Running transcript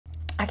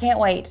I can't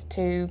wait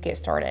to get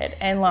started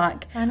and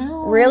like I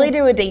know. really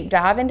do a deep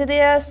dive into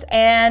this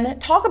and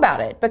talk about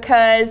it,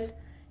 because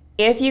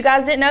if you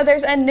guys didn't know,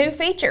 there's a new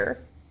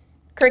feature.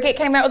 Cricut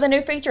came out with a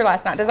new feature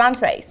last night, Design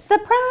Space.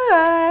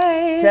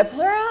 Surprise!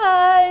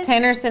 Surprise!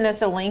 Tanner sent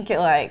us a link at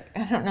like,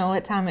 I don't know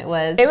what time it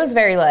was. It was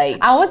very late.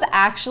 I was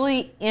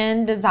actually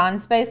in Design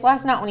Space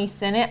last night when he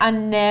sent it. I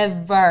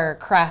never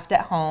craft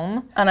at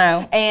home. I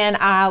know. And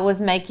I was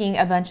making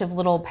a bunch of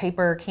little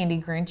paper candy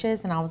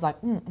Grinches, and I was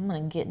like, I'm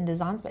going to get in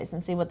Design Space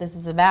and see what this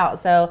is about.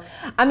 So,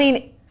 I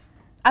mean,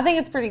 I think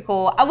it's pretty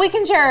cool. We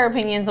can share our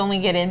opinions when we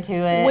get into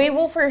it. We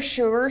will for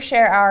sure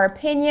share our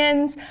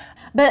opinions.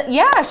 But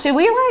yeah, should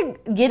we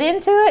like get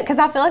into it? Because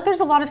I feel like there's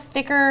a lot of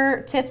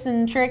sticker tips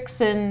and tricks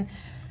and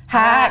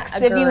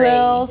hacks, if you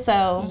will.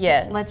 So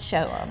yes, let's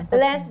show them.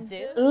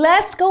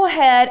 Let's go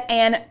ahead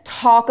and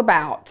talk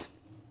about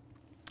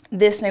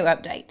this new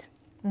update.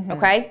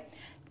 Okay.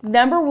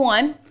 Number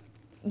one,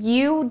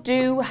 you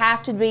do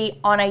have to be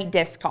on a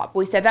desktop.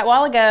 We said that a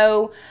while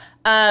ago.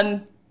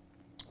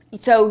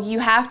 So you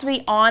have to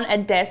be on a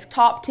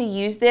desktop to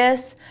use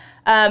this.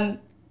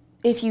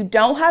 If you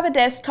don't have a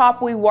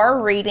desktop, we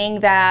were reading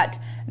that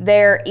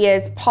there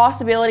is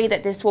possibility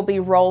that this will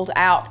be rolled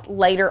out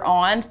later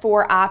on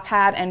for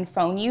iPad and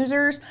phone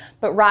users,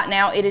 but right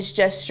now it is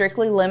just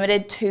strictly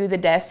limited to the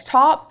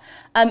desktop,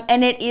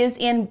 and it is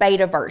in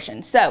beta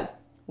version. So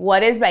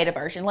what is beta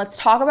version? Let's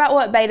talk about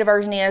what beta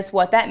version is,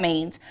 what that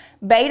means.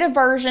 Beta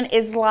version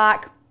is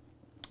like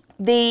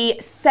the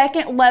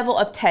second level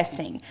of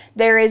testing.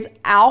 There is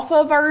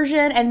alpha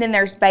version, and then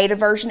there's beta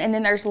version, and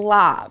then there's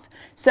live.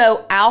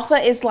 So alpha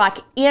is like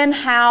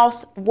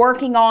in-house,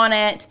 working on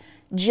it,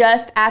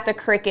 just at the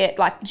Cricut,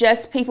 like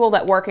just people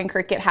that work in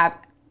Cricut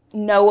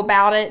know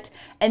about it.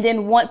 And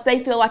then once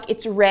they feel like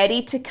it's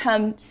ready to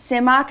come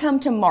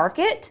to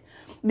market,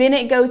 then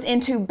it goes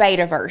into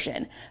beta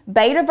version.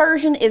 Beta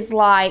version is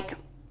like,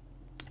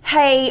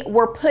 hey,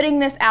 we're putting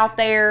this out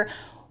there.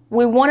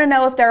 We want to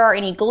know if there are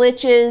any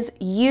glitches.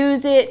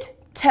 Use it.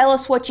 Tell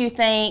us what you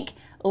think.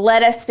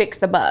 Let us fix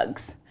the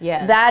bugs.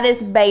 Yes. That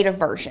is beta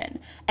version.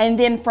 And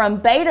then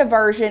from beta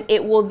version,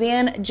 it will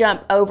then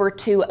jump over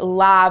to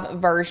live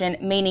version,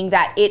 meaning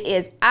that it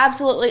is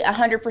absolutely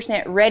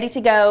 100% ready to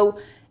go.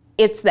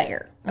 It's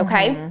there,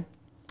 okay?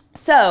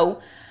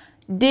 So,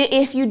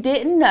 if you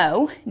didn't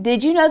know,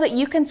 did you know that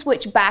you can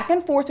switch back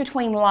and forth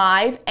between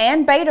live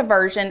and beta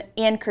version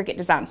in Cricut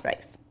Design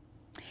Space?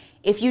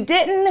 If you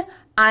didn't,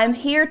 I'm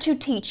here to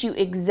teach you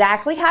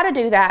exactly how to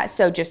do that.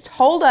 So just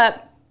hold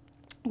up.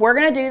 We're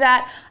going to do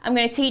that. I'm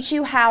going to teach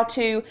you how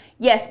to,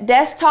 yes,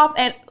 desktop.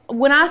 And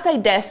when I say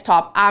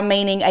desktop, I'm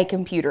meaning a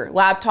computer,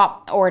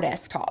 laptop or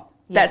desktop.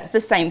 That's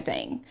the same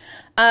thing.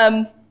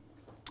 But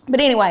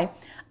anyway,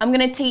 I'm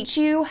going to teach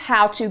you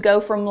how to go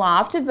from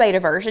live to beta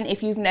version.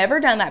 If you've never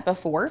done that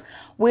before,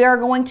 I'm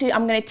going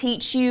to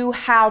teach you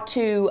how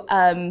to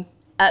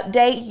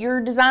update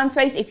your Design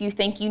Space. If you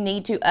think you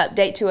need to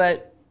update to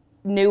a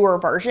newer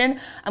version,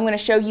 I'm going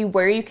to show you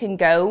where you can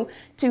go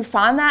to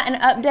find that and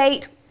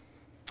update.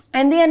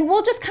 And then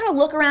we'll just kind of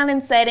look around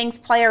in settings,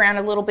 play around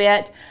a little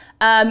bit,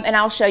 and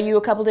I'll show you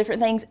a couple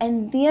different things.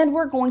 And then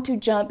we're going to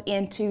jump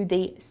into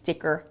the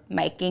sticker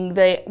making.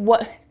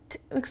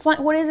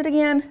 Explain, what is it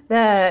again?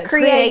 The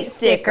Create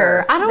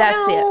sticker. I don't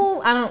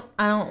know.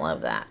 I don't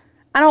love that.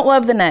 I don't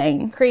love the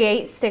name.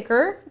 Create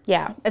sticker.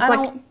 Yeah. It's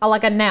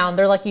like a noun.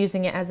 They're like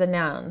using it as a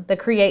noun. The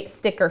create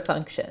sticker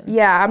function.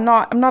 Yeah, I'm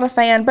not a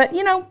fan, but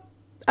you know,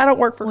 I don't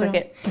work for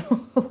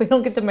Cricut. We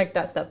don't get to make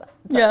that stuff up.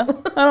 So. Yeah,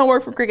 I don't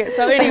work for Cricut.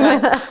 So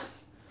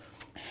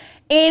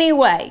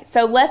anyway,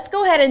 so let's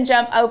go ahead and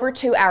jump over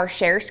to our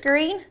share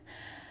screen.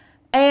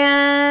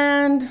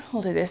 And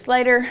we'll do this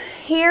later.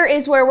 Here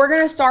is where we're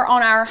going to start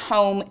on our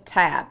home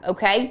tab,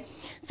 okay?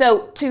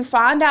 So to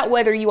find out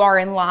whether you are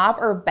in live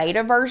or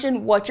beta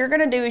version, what you're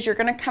going to do is you're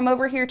going to come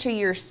over here to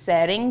your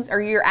settings,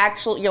 or your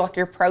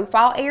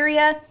profile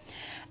area.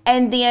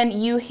 And then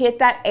you hit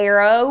that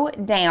arrow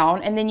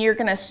down, and then you're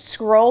going to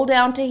scroll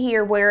down to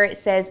here where it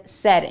says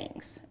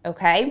settings,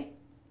 okay?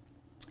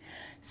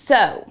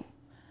 So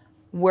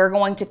we're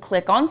going to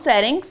click on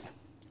settings,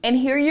 and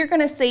here you're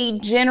going to see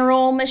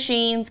general,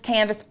 machines,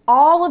 canvas,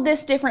 all of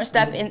this different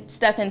stuff in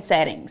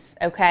settings,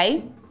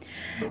 okay?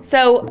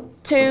 So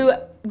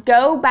to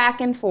go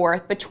back and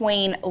forth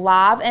between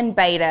live and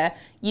beta,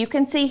 you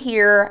can see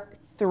here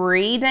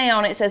 3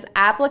 down, it says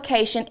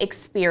application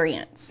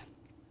experience.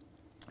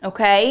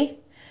 Okay,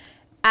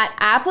 at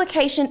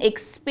application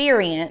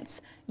experience,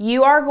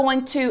 you are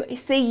going to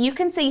see, you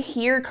can see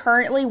here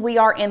currently we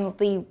are in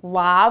the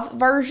live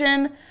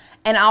version,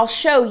 and I'll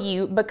show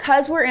you,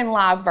 because we're in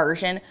live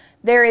version,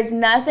 there is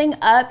nothing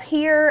up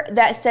here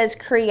that says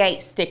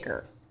create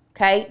sticker,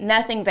 okay,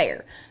 nothing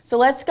there. So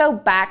let's go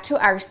back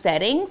to our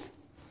settings,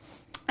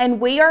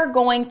 and we are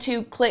going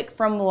to click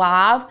from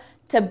live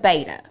to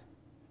beta,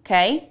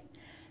 okay.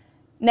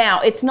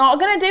 Now, it's not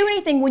going to do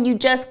anything when you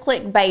just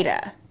click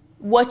beta.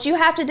 What you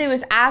have to do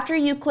is after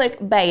you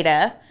click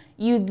beta,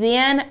 you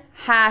then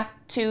have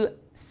to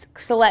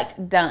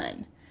select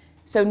done.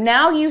 So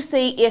now you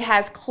see it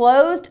has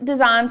closed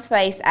Design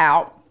Space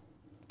out,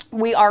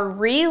 We are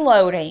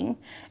reloading,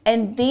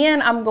 and then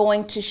I'm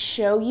going to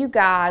show you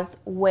guys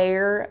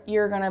where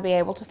you're going to be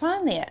able to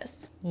find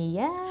this.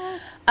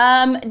 Yes.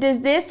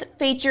 Does this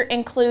feature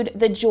include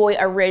the Joy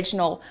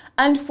Original?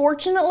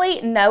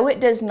 Unfortunately, no, it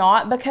does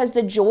not, because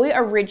the Joy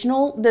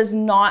Original does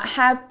not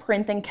have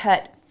print and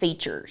cut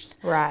features.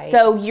 Right.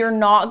 So you're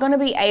not going to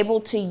be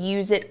able to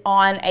use it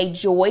on a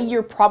Joy.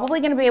 You're probably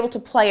going to be able to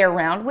play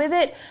around with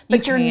it,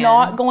 but you're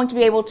not going to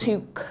be able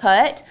to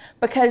cut,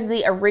 because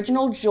the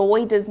original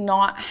Joy does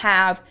not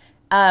have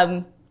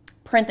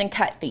print and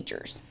cut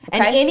features. Okay?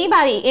 And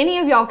any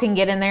of y'all can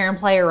get in there and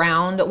play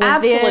around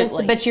with this,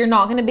 but you're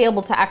not going to be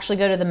able to actually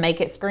go to the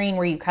Make It screen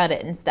where you cut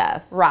it and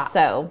stuff. Right.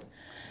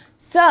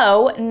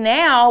 So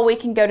now we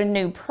can go to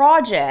New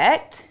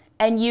Project,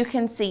 and you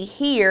can see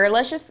here,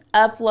 let's just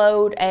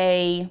upload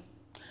a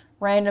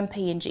random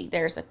PNG.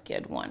 There's a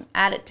good one.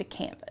 Add it to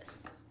Canvas.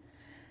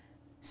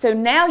 So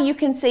now you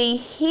can see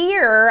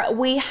here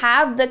we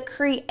have the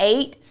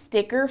create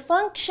sticker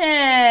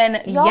function.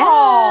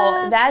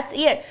 Y'all, that's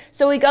it.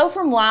 So we go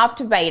from live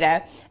to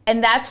beta,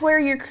 and that's where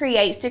your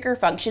create sticker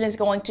function is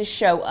going to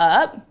show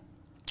up.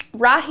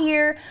 Right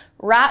here,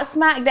 right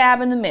smack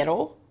dab in the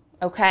middle,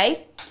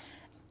 okay?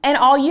 And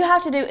all you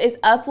have to do is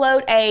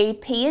upload a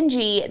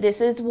PNG.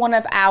 This is one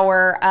of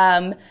our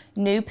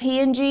new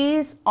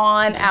PNGs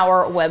on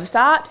our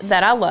website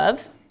that I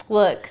love.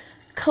 look.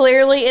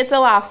 Clearly, it's a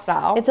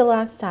lifestyle. It's a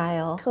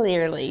lifestyle.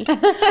 Clearly.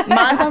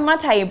 Mine's on my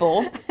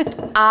table.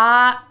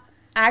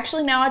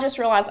 Actually, now I just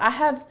realized I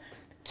have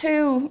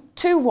two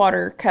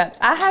water cups.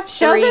 I have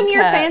Show three them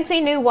your cups.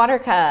 fancy new water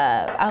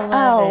cup. I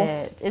love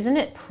it. Isn't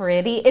it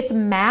pretty? It's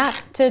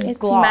matte to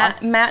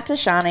gloss. Matte to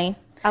shiny.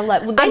 I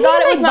love. I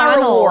got it with my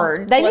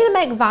rewards. They need to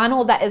make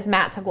vinyl that is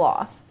matte to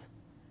gloss.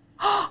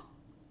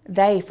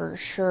 They for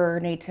sure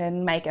need to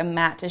make a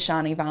matte to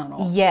shiny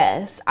vinyl.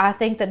 Yes, I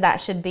think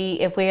that should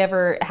be, if we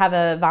ever have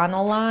a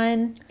vinyl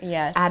line,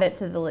 yes, add it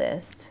to the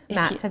list.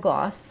 Matte to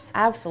gloss.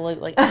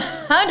 Absolutely,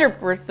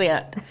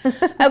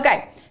 100%.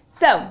 Okay,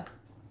 so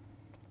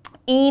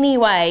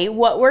anyway,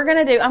 what we're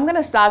gonna do, I'm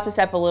gonna size this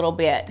up a little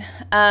bit.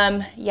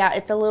 Yeah,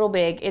 it's a little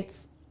big.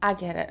 I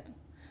get it.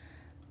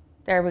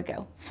 There we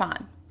go,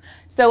 fine.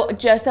 So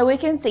just so we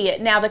can see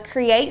it, now the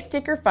create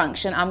sticker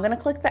function, I'm gonna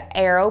click the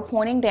arrow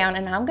pointing down,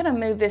 and I'm gonna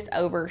move this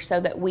over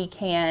so that we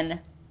can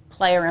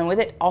play around with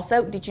it.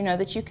 Also, did you know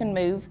that you can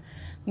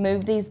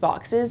move these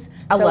boxes?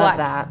 I love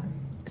that.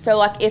 So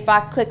like if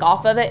I click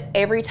off of it,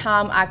 every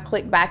time I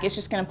click back, it's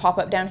just gonna pop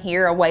up down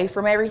here away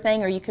from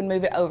everything, or you can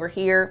move it over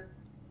here.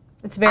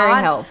 It's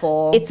very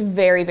helpful. It's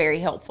very, very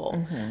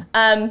helpful.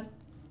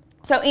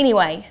 So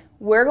anyway,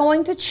 we're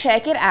going to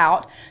check it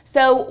out.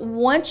 So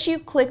once you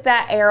click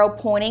that arrow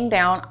pointing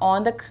down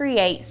on the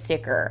create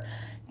sticker,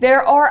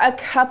 there are a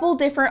couple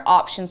different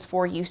options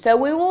for you. So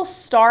we will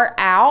start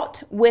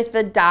out with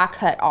the die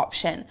cut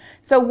option.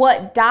 So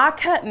what die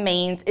cut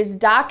means is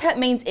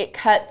it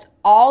cuts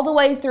all the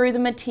way through the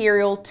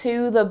material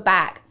to the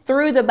back,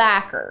 through the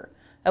backer,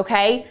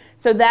 okay?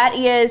 So that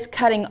is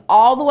cutting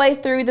all the way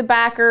through the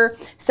backer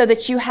so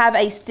that you have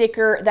a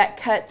sticker that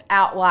cuts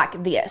out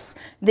like this.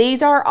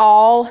 These are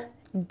all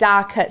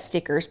die cut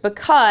stickers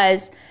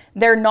because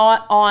they're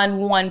not on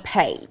one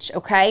page,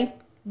 okay?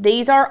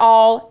 These are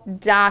all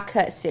die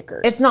cut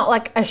stickers. It's not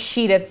like a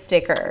sheet of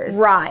stickers.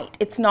 Right,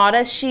 it's not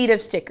a sheet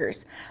of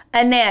stickers.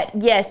 Annette,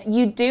 yes,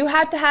 you do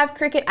have to have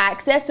Cricut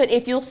access, but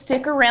if you'll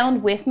stick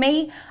around with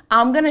me,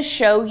 I'm gonna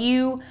show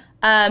you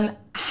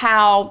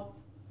how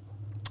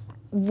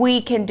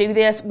we can do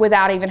this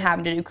without even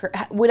having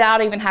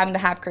to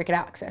have Cricut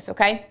access,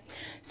 okay?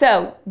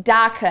 So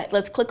die cut,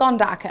 let's click on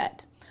die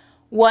cut.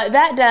 What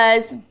that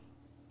does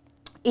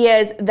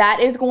is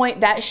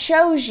that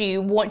shows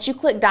you, once you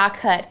click die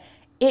cut,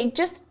 it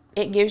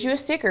gives you a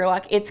sticker,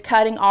 like it's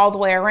cutting all the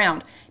way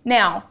around.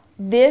 Now,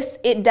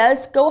 it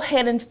does go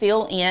ahead and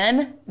fill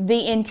in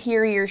the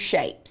interior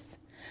shapes.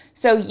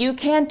 So you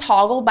can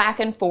toggle back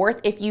and forth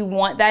if you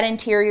want that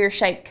interior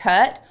shape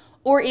cut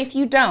or if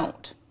you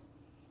don't.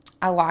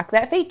 I like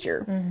that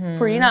feature.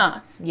 Pretty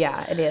nice.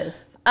 Yeah, it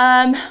is.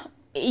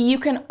 You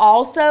can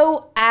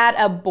also add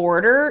a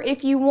border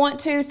if you want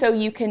to, so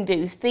you can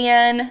do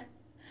thin,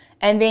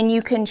 and then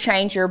you can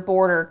change your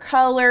border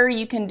color.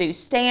 You can do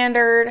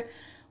standard,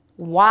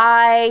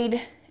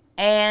 wide,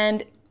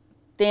 and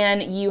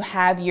then you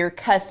have your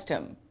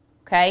custom,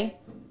 okay?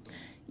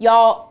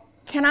 Y'all,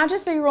 can I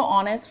just be real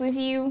honest with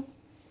you?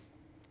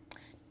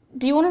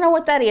 Do you want to know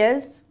what that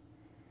is?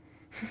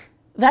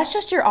 That's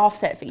just your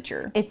offset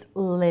feature. It's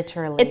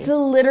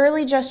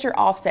literally just your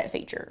offset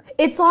feature.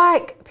 It's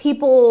like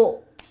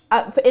people,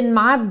 in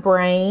my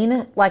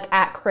brain, like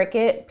at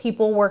Cricut,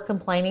 people were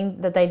complaining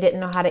that they didn't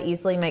know how to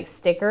easily make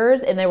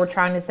stickers, and they were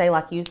trying to say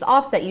like, use the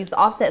offset,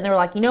 and they were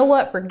like, you know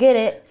what, forget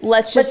it.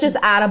 Let's just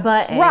add a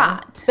button.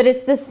 Right. But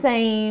it's the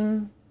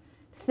same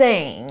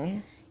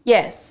thing.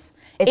 Yes.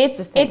 It's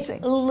the same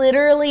thing.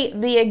 Literally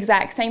the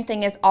exact same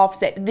thing as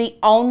offset. The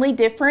only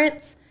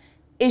difference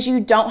is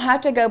you don't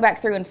have to go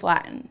back through and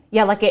flatten.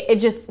 Yeah, like it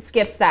just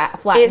skips that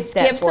flatten step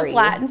for you. It skips the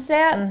flatten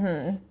step.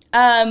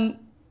 And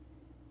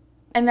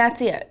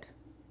that's it.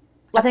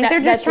 I think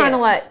they're just trying to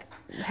like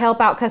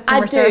help out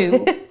customer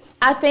service.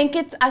 I think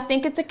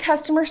it's a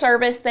customer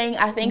service thing.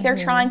 I think they're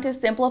trying to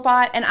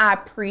simplify it, and I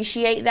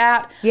appreciate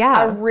that. Yeah.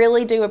 I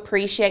really do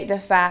appreciate the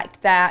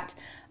fact that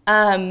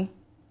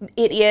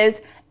it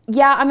is.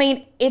 Yeah, I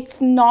mean,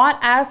 it's not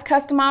as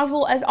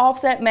customizable as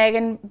offset.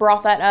 Megan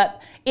brought that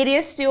up. It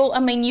is still, I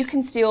mean, you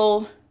can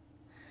still,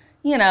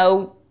 you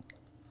know,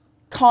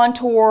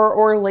 contour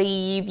or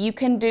leave. You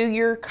can do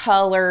your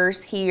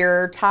colors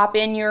here, type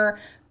in your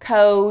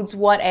codes,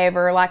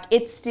 whatever. Like,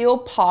 it's still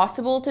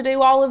possible to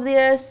do all of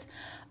this.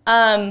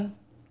 But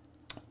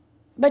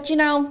you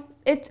know,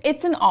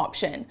 it's an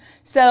option.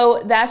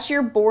 So that's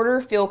your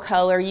border fill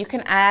color. You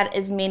can add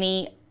as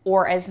many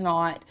or as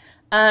not.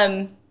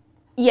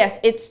 Yes,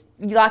 it's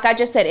like I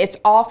just said, it's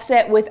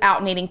offset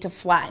without needing to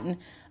flatten.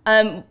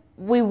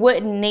 We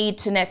wouldn't need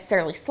to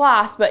necessarily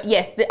slice, but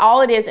yes,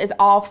 all it is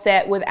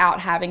offset without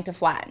having to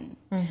flatten.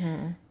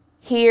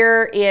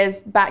 Here is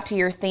back to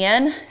your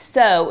thin.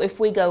 So if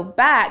we go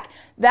back,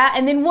 that,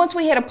 and then once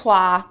we hit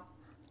apply,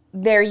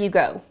 there you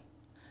go.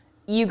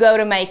 You go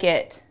to make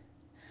it.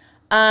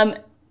 I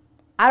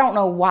don't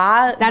know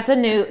why. That's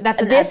an This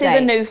update. is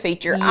a new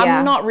feature. Yeah.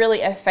 I'm not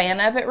really a fan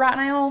of it right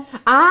now.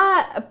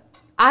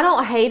 I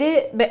don't hate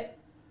it, but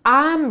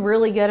I'm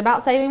really good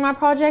about saving my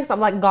projects. I've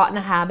like gotten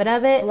a habit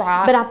of it.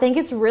 Right. But I think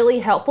it's really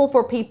helpful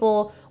for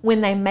people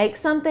when they make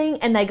something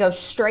and they go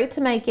straight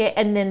to make it,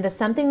 and then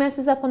something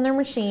messes up on their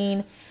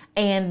machine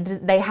and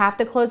they have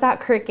to close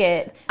out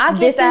Cricut. I get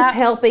this that. is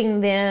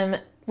helping them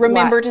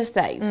Remember to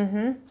save.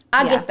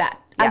 I get that.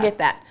 I Yeah. get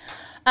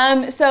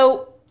that.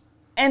 So,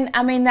 and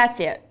I mean, that's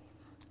it.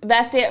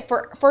 That's it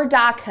for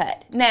die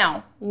cut.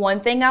 Now,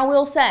 one thing I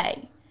will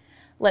say,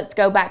 let's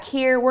go back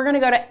here. We're going to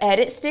go to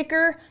edit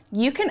sticker.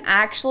 You can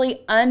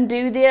actually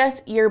undo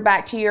this. You're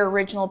back to your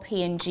original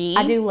PNG.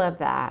 I do love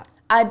that.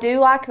 I do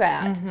like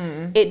that.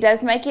 It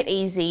does make it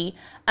easy.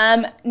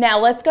 Now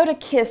let's go to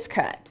Kiss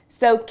Cut.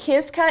 So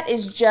Kiss Cut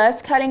is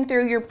just cutting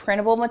through your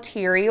printable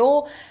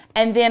material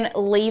and then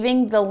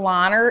leaving the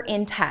liner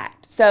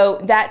intact.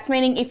 So that's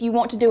meaning if you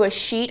want to do a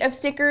sheet of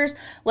stickers,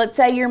 let's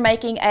say you're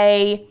making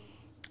a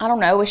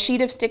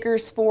sheet of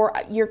stickers for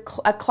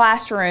a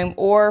classroom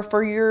or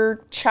for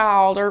your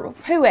child or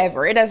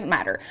whoever, it doesn't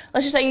matter.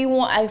 Let's just say you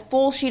want a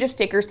full sheet of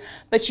stickers,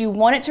 but you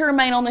want it to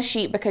remain on the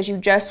sheet because you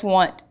just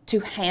want to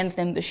hand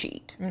them the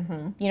sheet.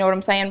 You know what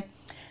I'm saying?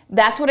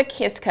 That's what a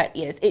Kiss Cut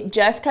is. It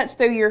just cuts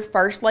through your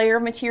first layer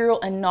of material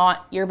and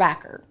not your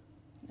backer,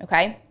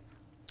 okay?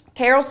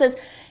 Carol says,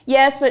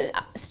 yes, but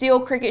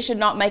still Cricut should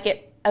not make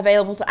it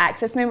available to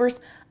Access members.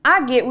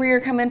 I get where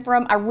you're coming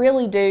from, I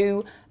really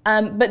do,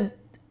 but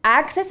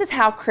Access is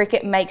how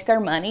Cricut makes their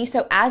money.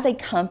 So as a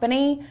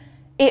company,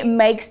 it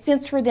makes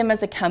sense for them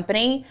as a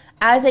company.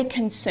 As a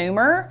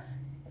consumer,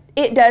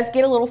 it does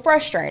get a little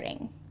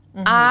frustrating.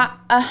 I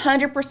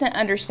 100%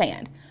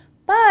 understand.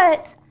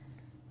 But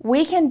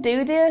we can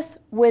do this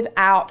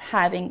without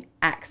having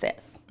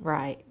Access.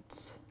 Right.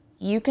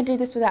 You can do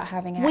this without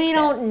having Access. We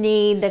don't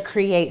need the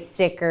Create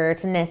sticker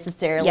to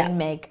necessarily Yeah.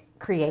 make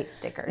Create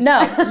stickers.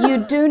 No, you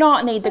do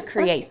not need the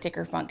Create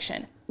sticker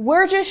function.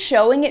 We're just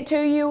showing it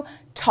to you,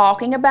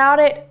 talking about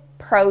it,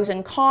 pros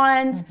and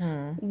cons.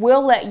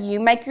 We'll let you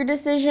make your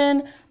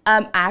decision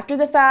after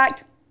the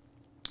fact.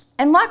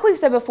 And like we've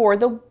said before,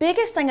 the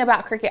biggest thing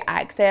about Cricut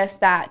Access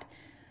that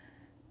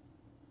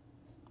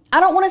I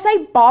don't want to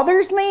say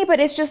bothers me, but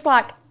it's just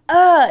like,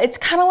 it's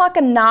kind of like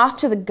a knife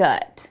to the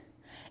gut,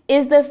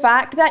 is the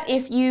fact that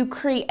if you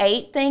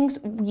create things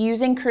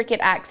using Cricut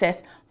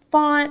Access,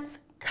 fonts,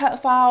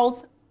 cut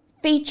files,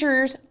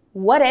 features,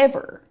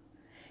 whatever,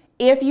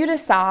 if you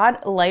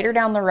decide later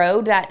down the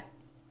road that,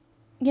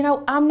 you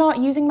know, I'm not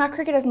using my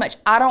Cricut as much,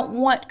 I don't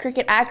want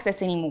Cricut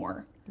Access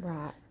anymore.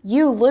 Right.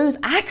 You lose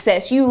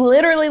access. You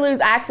literally lose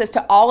access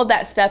to all of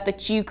that stuff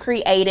that you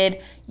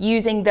created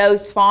using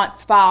those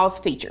fonts, files,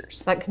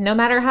 features. Like, no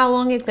matter how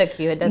long it took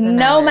you, it doesn't matter.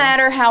 No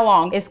matter how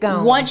long. It's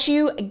gone. Once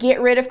you get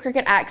rid of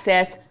Cricut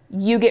Access,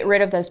 you get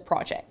rid of those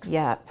projects.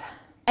 Yep.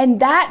 And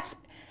that's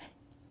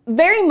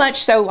very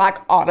much so like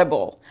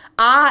Audible.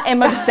 I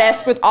am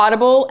obsessed with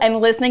Audible and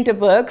listening to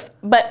books,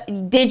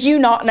 but did you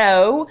not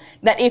know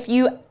that if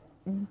you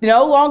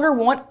no longer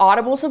want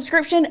Audible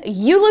subscription,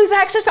 you lose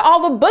access to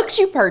all the books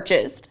you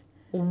purchased?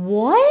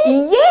 What?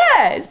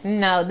 Yes.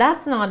 No,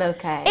 that's not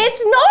okay.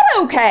 It's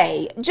not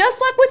okay. Just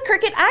like with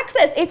Cricut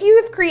Access, if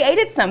you have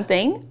created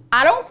something,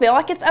 I don't feel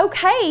like it's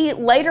okay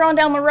later on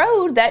down the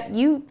road that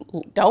you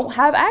don't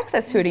have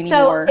access to it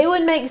anymore. So it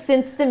would make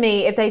sense to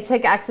me if they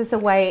took access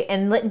away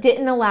and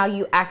didn't allow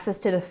you access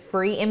to the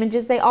free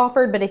images they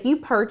offered. But if you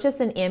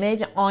purchase an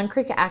image on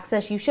Cricut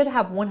Access, you should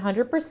have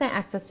 100%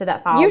 access to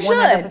that file. You should.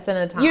 100% of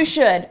the time. You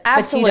should.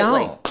 Absolutely.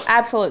 But you don't.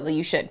 Absolutely,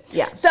 you should.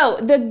 Yeah. So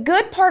the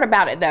good part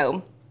about it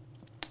though,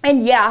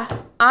 and yeah,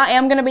 I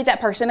am going to be that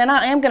person and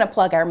I am going to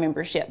plug our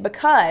membership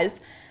because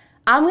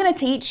I'm going to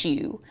teach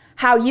you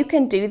how you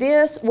can do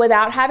this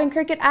without having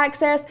Cricut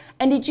Access.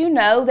 And did you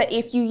know that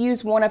if you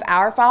use one of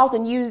our files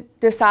and you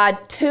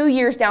decide 2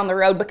 years down the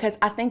road, because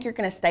I think you're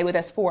going to stay with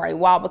us for a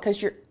while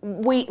because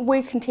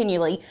we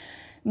continually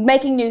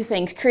making new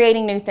things,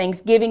 creating new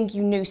things, giving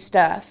you new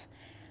stuff.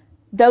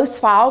 Those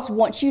files,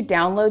 once you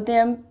download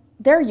them,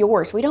 they're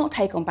yours. We don't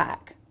take them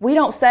back. We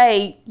don't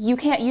say, you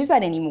can't use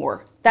that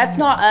anymore. That's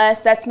not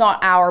us. That's not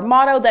our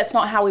motto. That's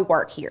not how we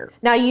work here.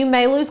 Now, you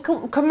may lose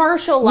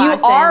commercial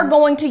license. You are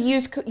going to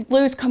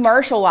lose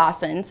commercial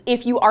license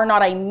if you are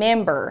not a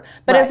member.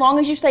 But as long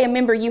as you say a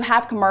member, you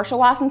have commercial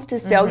license to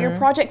sell your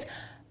projects.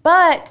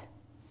 But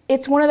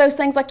it's one of those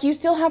things, like, you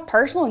still have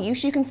personal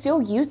use. You can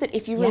still use it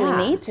if you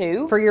really need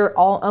to. For your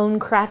own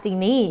crafty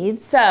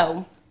needs.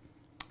 So,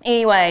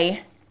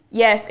 anyway,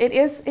 yes, it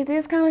is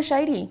kind of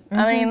shady.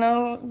 I mean,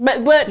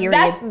 but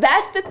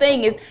that's the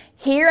thing is,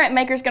 here at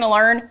Makers Gonna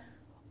Learn,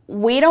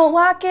 we don't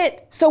like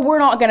it, so we're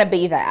not gonna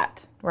be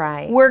that.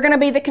 Right. We're gonna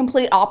be the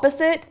complete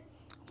opposite.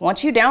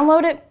 Once you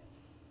download it,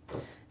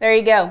 there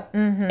you go.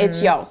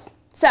 It's yours.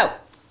 So,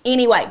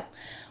 anyway,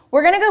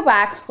 we're gonna go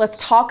back. Let's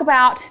talk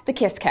about the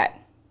Kiss Cut.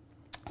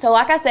 So,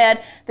 like I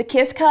said, the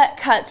Kiss Cut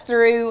cuts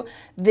through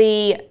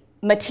the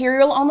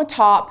material on the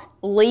top,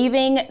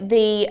 leaving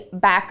the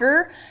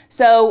backer.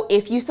 So,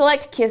 if you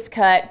select Kiss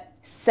Cut,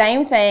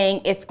 same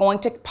thing, it's going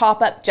to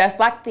pop up just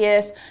like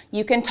this.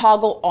 You can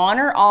toggle on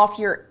or off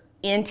your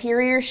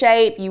interior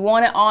shape. You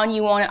want it on,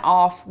 you want it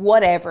off,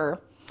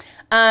 whatever.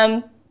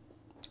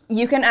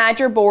 You can add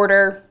your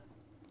border,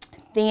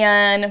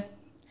 then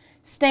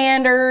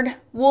standard.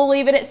 We'll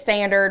leave it at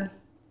standard,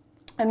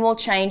 and we'll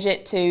change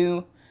it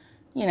to,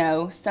 you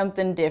know,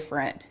 something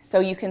different so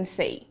you can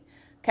see.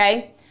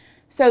 Okay,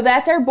 so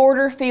that's our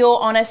border feel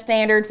on a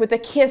standard with a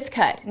Kiss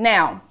Cut.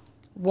 Now,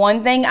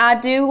 one thing I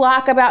do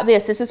like about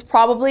this is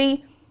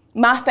probably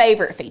my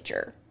favorite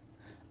feature.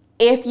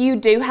 If you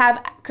do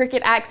have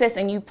Cricut access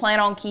and you plan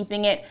on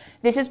keeping it,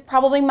 this is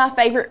probably my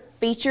favorite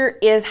feature,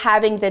 is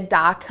having the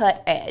die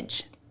cut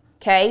edge.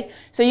 Okay,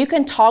 so you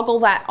can toggle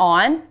that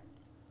on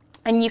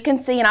and you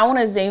can see, and I want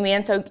to zoom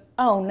in, so,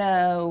 oh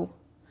no,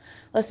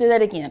 let's do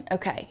that again.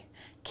 Okay,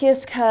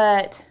 Kiss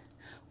Cut,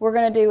 we're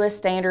gonna do a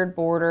standard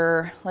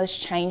border. Let's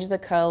change the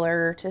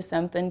color to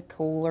something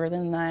cooler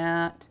than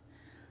that.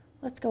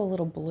 Let's go a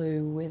little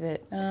blue with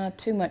it.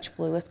 Too much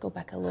blue. Let's go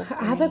back a little green.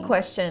 I have a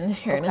question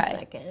here in a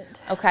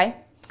second. Okay.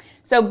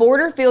 So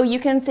border feel,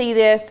 you can see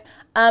this.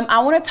 I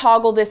want to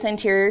toggle this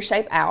interior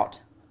shape out.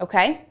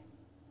 Okay.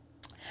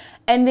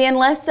 And then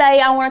let's say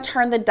I want to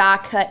turn the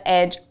die cut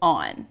edge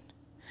on.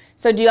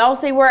 So do y'all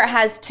see where it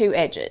has two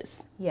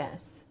edges?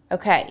 Yes.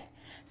 Okay.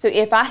 So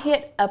if I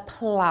hit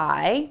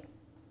apply,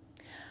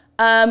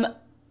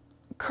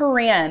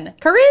 Corinne's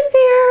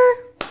here.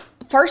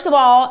 First of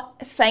all,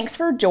 thanks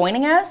for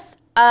joining us.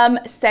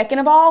 Second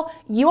of all,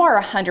 you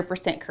are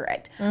 100%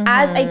 correct.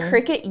 As a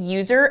Cricut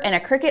user and a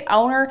Cricut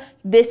owner,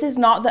 this is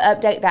not the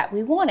update that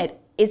we wanted.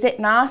 Is it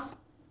nice?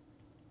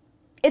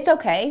 It's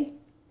okay.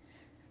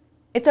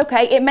 It's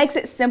okay. It makes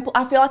it simple.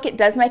 I feel like it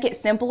does make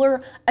it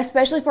simpler,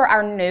 especially for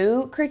our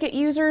new Cricut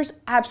users.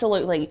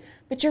 Absolutely.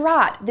 But you're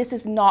right. This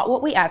is not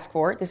what we asked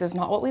for. This is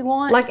not what we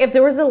want. Like, if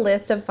there was a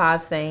list of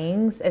 5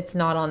 things, it's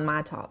not on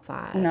my top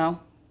 5.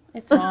 No.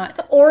 It's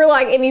not. Or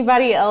like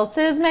anybody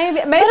else's, maybe.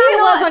 Maybe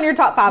it was on your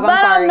top 5. I'm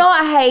sorry. But I'm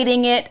not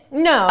hating it.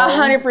 No.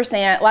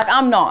 100%. Like,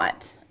 I'm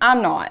not.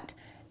 I'm not.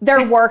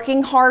 They're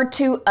working hard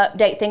to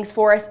update things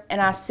for us,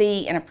 and I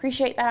see and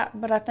appreciate that,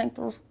 but I think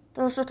there's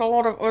just a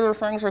lot of other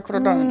things we could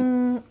have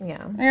done.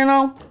 Yeah.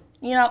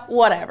 You know,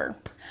 whatever.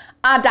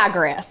 I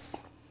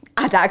digress.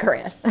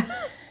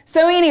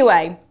 So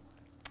anyway,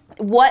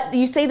 what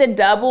you see, the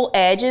double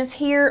edges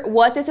here,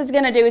 what this is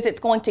going to do is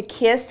it's going to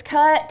Kiss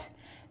Cut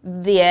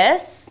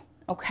this,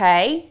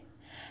 okay,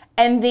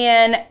 and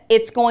then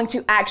it's going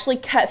to actually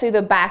cut through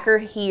the backer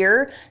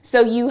here,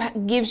 so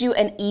gives you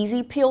an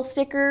easy peel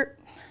sticker.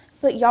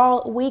 But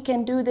y'all, we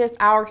can do this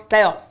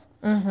ourselves.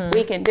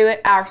 We can do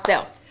it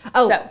ourselves.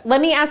 Oh, so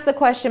let me ask the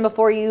question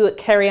before you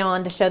carry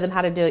on to show them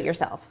how to do it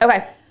yourself.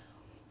 Okay.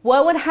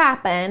 What would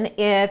happen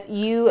if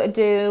you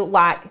do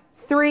like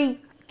 3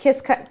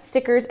 Kiss Cut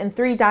stickers and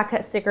 3 die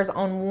cut stickers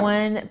on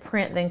one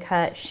print then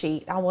cut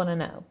sheet? I want to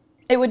know.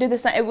 It would do the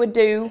same. It would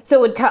do. So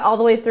it would cut all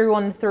the way through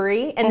on the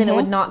 3, and then it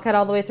would not cut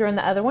all the way through on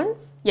the other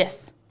ones?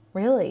 Yes.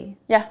 Really?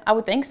 Yeah, I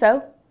would think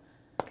so.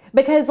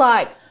 Because,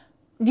 like,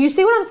 do you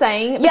see what I'm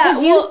saying?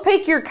 Because you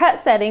pick your cut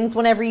settings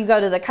whenever you go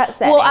to the cut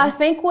settings. Well, I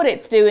think what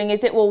it's doing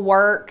is it will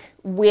work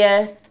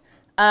with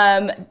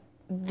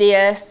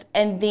this,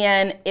 and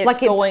then it's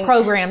like it's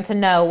programmed to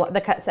know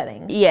the cut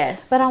settings.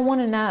 Yes. But I want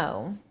to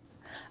know.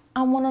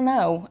 I want to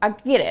know. I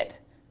get it.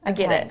 I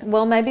get it.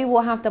 Well, maybe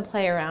we'll have to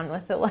play around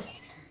with it later.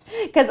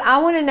 Because I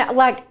want to know,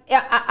 like,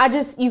 I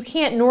just, you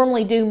can't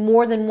normally do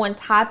more than one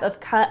type of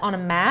cut on a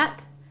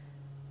mat.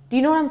 Do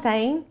you know what I'm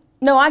saying?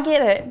 No, I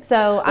get it.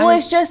 So,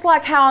 it's just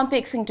like how I'm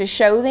fixing to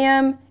show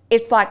them.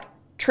 It's like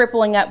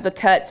tripling up the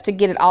cuts to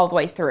get it all the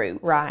way through.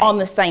 Right. On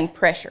the same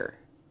pressure.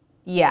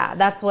 Yeah,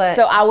 that's what.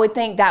 So I would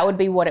think that would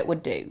be what it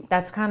would do.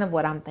 That's kind of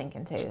what I'm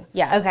thinking too.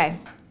 Yeah. Okay.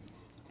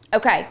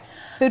 Okay.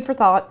 Food for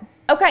thought.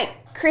 Okay,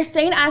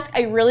 Christine asked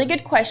a really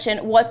good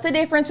question. What's the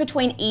difference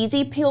between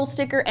easy peel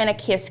sticker and a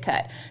Kiss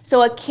Cut?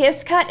 So a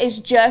Kiss Cut is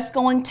just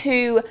going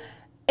to,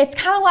 it's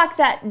kind of like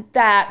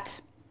that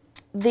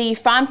the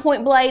fine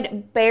point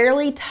blade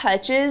barely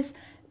touches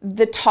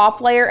the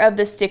top layer of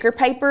the sticker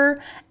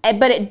paper,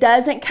 but it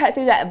doesn't cut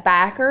through that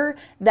backer.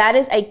 That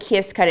is a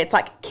kiss cut. It's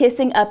like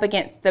kissing up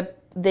against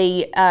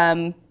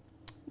the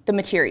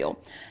material.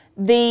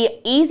 The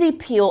easy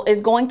peel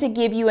is going to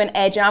give you an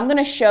edge, and I'm going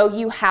to show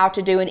you how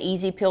to do an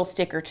easy peel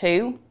sticker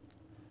too.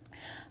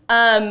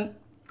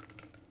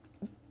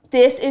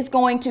 This is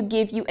going to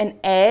give you an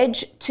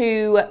edge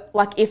to,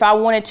 like if I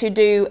wanted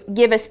to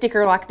give a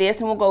sticker like this,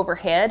 and we'll go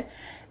overhead.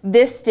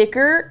 This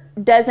sticker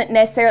doesn't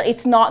necessarily,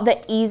 it's not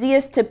the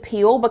easiest to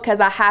peel because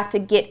I have to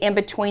get in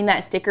between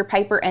that sticker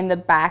paper and the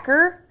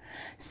backer.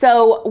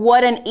 So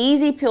what an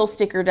easy peel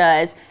sticker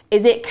does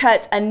is it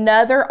cuts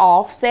another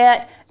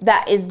offset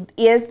that is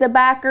the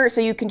backer,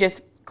 so you can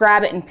just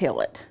grab it and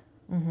peel it.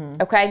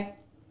 Okay?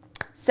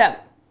 So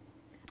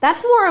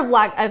that's more of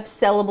like a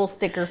sellable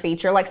sticker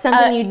feature, like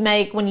something you'd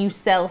make when you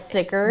sell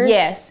stickers.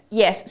 Yes,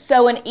 yes.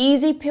 So an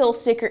easy peel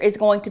sticker is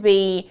going to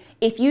be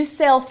if you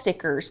sell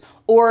stickers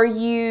or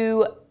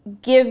you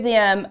give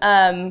them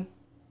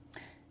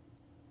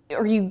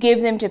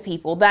to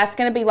people. That's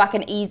going to be like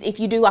an easy. If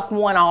you do like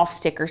one-off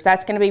stickers,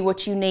 that's going to be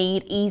what you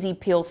need easy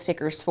peel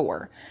stickers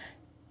for.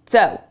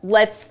 So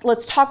let's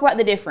talk about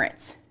the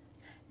difference.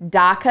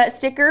 Die cut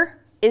sticker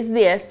is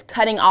this,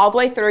 cutting all the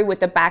way through with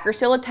the backer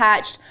still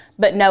attached,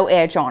 but no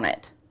edge on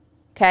it.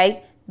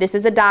 Okay, this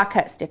is a die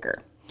cut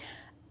sticker.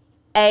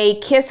 A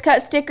kiss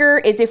cut sticker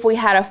is if we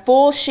had a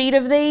full sheet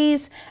of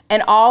these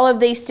and all of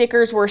these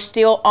stickers were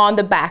still on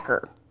the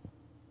backer.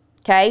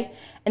 Okay,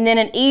 and then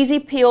an easy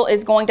peel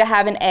is going to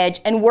have an edge,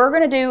 and we're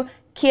going to do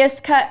kiss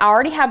cut. I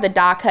already have the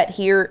die cut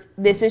here.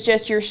 This is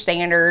just your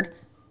standard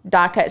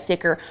die cut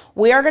sticker.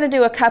 We are going to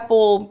do a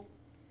couple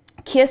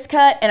kiss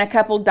cut and a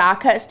couple die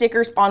cut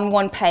stickers on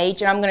one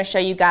page, and I'm going to show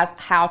you guys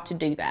how to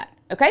do that.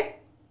 Okay,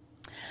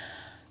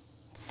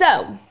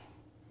 so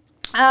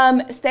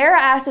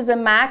Sarah asked, does the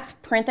max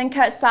print and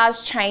cut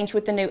size change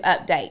with the new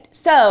update?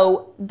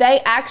 So they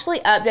actually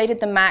updated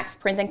the max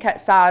print and cut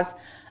size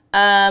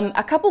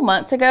a couple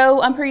months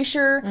ago, I'm pretty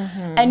sure.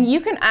 And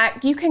you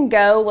can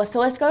go, so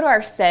let's go to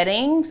our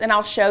settings and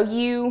I'll show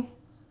you.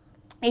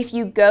 If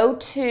you go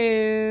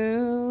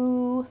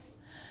to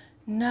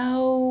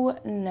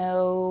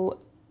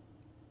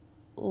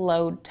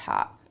load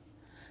top.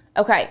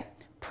 Okay,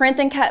 print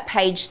and cut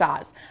page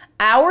size.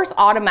 Ours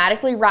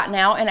automatically right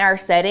now in our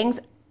settings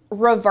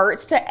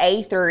reverts to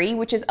A3,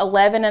 which is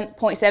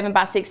 11.7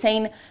 by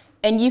 16.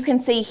 And you can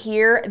see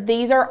here,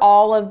 these are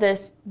all of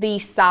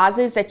these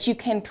sizes that you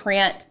can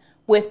print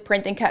with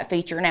print and cut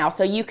feature now.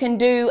 So you can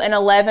do an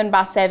 11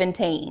 by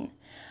 17.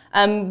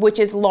 Which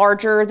is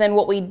larger than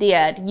what we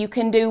did. You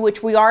can do,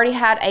 which we already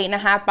had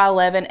 8.5 by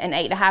 11 and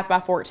 8.5 by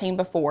 14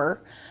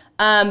 before.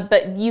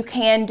 But you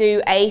can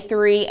do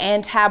A3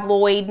 and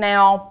tabloid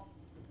now,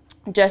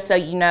 just so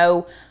you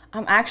know.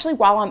 I'm actually,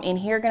 while I'm in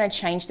here, gonna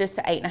change this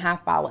to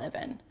 8.5 by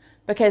 11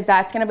 because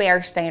that's gonna be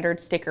our standard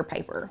sticker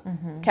paper,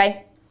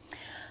 okay?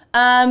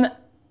 I'm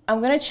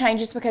gonna change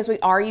this because we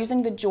are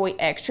using the Joy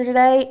Extra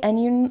today,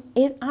 and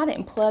I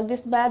didn't plug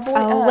this bad boy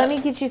up. Let me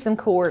get you some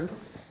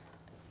cords.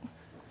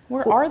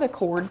 Where are the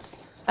cords?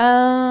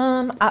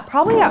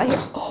 Probably out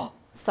here. Oh,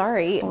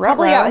 sorry.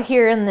 Probably out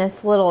here in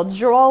this little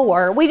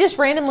drawer. We just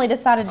randomly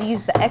decided to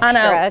use the extra.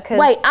 I know.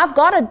 Wait, I've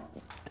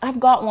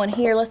got one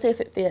here. Let's see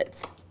if it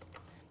fits.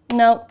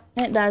 Nope,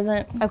 it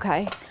doesn't.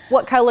 Okay.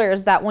 What color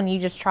is that one you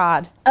just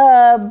tried?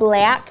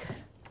 Black.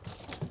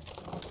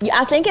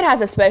 Yeah, I think it has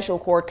a special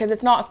cord because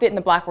it's not fitting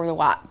the black or the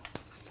white.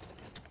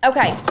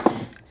 Okay.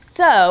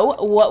 So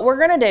what we're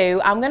gonna do,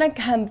 I'm gonna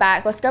come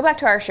back. Let's go back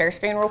to our share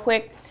screen real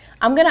quick.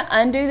 I'm gonna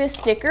undo this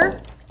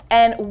sticker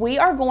and we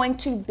are going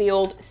to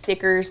build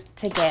stickers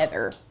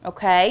together,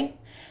 okay?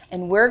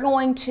 And we're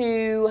going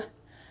to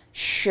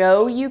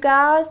show you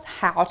guys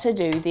how to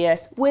do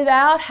this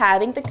without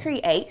having to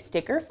create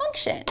sticker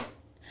function.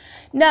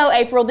 No,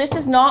 April, this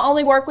does not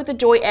only work with the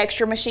Joy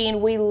Extra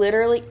machine. We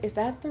literally, is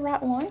that the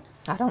right one?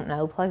 I don't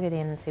know. Plug it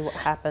in and see what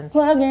happens.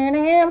 Plug it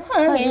in,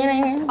 plug it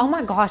in. Oh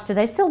my gosh, do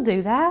they still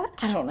do that?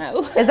 I don't know.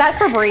 Is that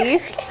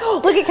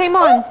Febreze? Look, it came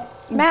on.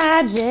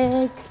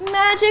 Magic.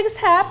 Magic's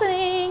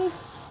happening.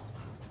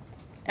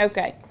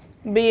 Okay,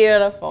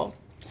 beautiful.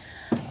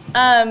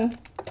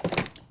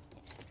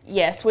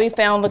 Yes, we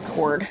found the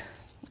cord,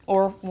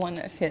 or one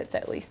that fits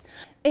at least.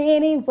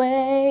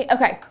 Anyway,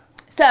 okay,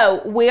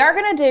 so we are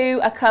gonna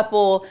do a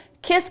couple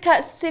kiss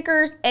cut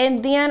stickers,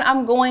 and then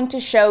I'm going to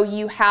show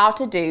you how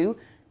to do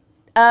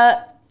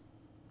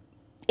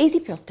easy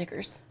peel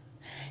stickers.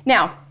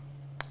 Now,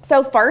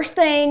 so first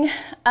thing,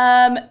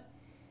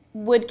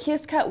 would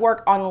Kiss Cut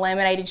work on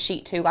laminated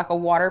sheet too, like a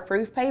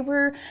waterproof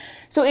paper?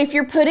 So if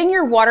you're putting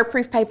your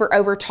waterproof paper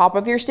over top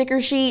of your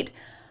sticker sheet,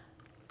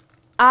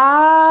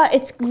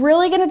 it's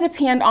really gonna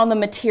depend on the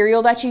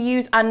material that you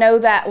use. I know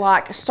that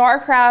like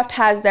StarCraft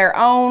has their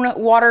own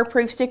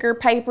waterproof sticker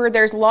paper.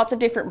 There's lots of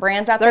different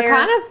brands out there. They're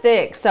kind of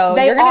thick, so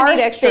you're gonna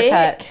need extra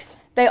cuts.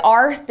 They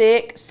are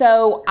thick,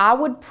 so I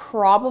would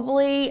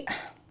probably,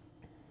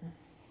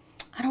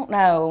 I don't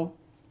know.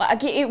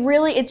 Like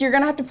you're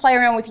gonna have to play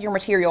around with your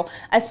material,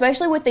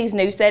 especially with these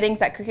new settings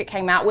that Cricut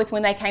came out with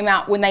when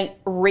they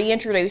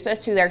reintroduced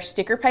us to their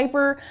sticker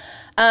paper.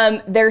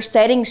 Their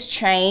settings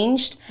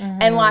changed,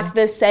 and like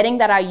the setting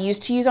that I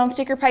used to use on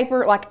sticker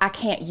paper, like I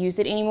can't use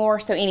it anymore.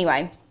 So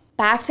anyway,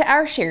 back to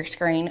our share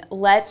screen.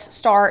 Let's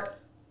start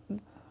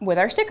with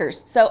our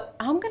stickers. So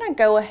I'm gonna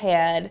go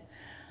ahead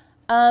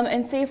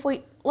and see if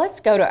let's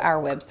go to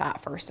our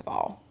website first of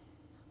all.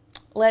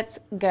 Let's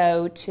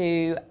go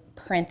to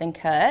Print and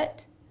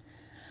Cut.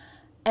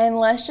 And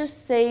let's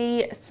just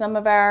see some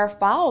of our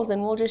files,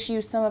 and we'll just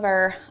use some of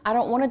our, I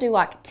don't want to do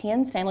like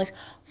 10 Stanleys.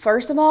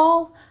 First of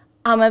all,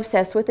 I'm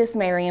obsessed with this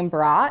Marion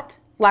Bright.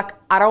 Like,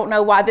 I don't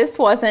know why this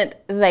wasn't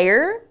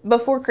there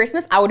before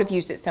Christmas. I would have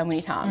used it so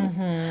many times.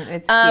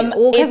 It's cute.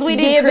 Well, because we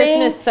did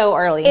Christmas so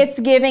early. It's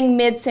giving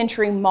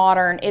mid-century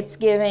modern. It's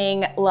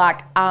giving,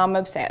 like, I'm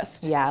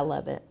obsessed. Yeah, I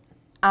love it.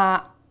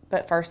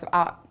 But first of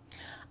all,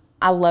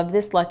 I love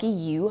this Lucky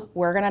You.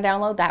 We're gonna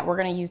download that. We're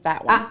gonna use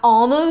that one. I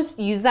almost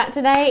used that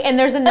today, and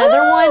there's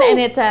another one, and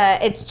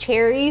it's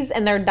cherries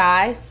and they're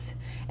dice,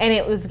 and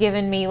it was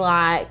giving me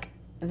like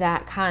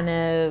that kind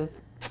of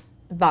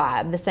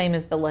vibe, the same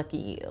as the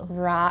Lucky You.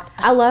 Right.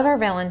 I love our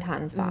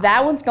Valentine's vibes.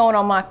 That one's going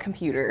on my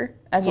computer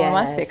as one of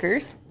my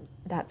stickers.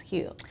 That's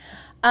cute.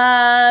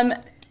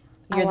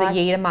 You're the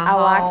yeet of my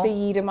haul. haul. I like the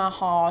yeet of my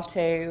haul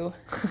too.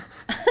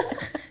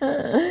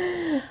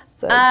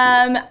 So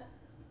cute.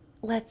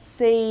 Let's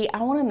see.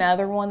 I want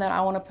another one that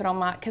I want to put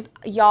on because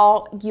you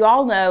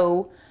all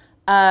know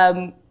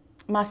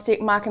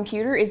my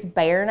computer is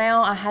bare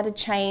now. I had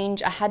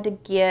to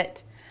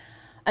get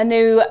a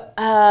new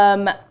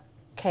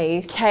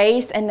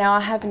case, and now I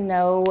have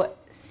no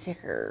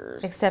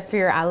stickers. Except for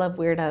your I Love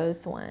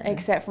Weirdos one.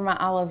 Except for my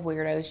I Love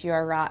Weirdos, you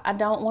are right. I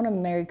don't want a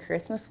Merry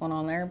Christmas one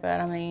on there,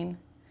 but I mean,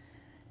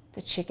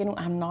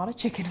 I'm not a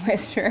chicken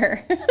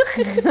whisperer.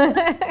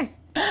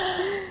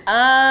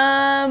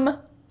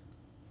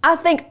 I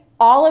think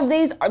all of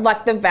these are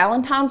like the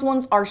Valentine's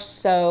ones are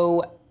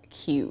so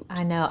cute.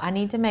 I know. I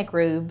need to make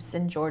Rubes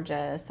in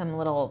Georgia some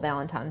little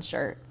Valentine's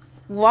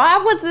shirts. Why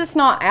was this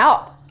not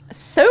out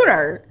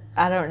sooner?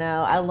 I don't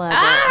know. I love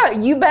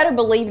it. You better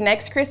believe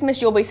next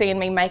Christmas you'll be seeing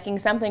me making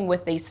something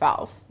with these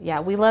files. Yeah,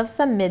 we love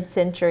some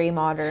mid-century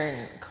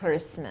modern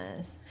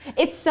Christmas.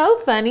 It's so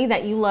funny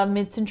that you love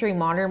mid-century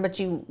modern, but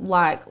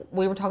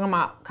we were talking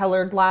about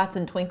colored lights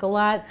and twinkle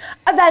lights.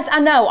 I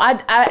know.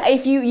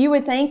 If you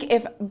would think,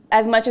 if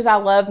as much as I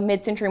love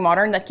mid-century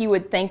modern, like you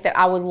would think that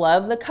I would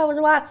love the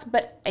color lights,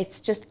 but it's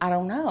just, I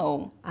don't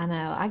know. I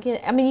know.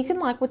 I mean, you can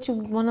like what you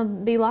want to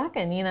be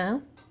liking, you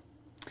know?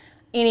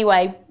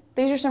 Anyway,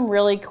 these are some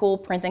really cool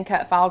Print and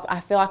Cut files. I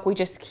feel like we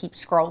just keep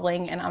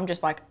scrolling, and I'm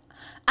just like,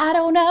 I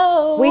don't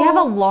know. We have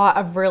a lot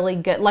of really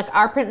good, like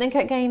our Print and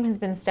Cut game has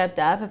been stepped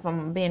up, if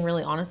I'm being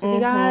really honest with you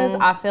guys.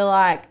 I feel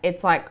like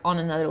it's like on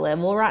another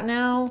level right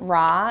now.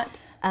 Right.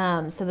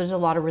 So there's a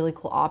lot of really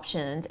cool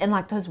options. And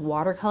like those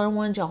watercolor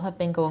ones, y'all have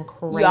been going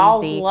crazy.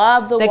 Y'all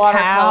love the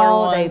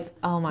watercolor ones.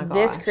 Oh my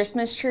gosh. This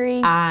Christmas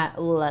tree. I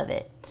love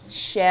it.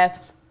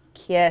 Chef's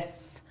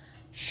kiss.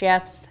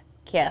 Chef's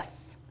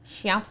kiss.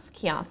 Chef's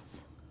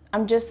kiss.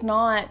 I'm just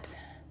not.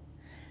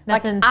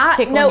 Nothing's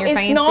tickling your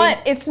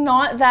fancy? It's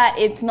not that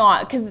it's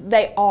not, because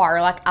they are.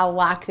 Like, I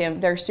like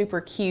them. They're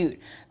super cute.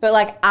 But,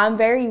 like, I'm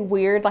very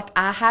weird. Like,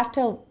 I have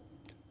to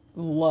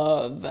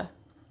love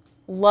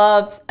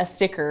a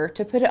sticker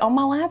to put it on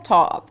my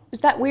laptop. Is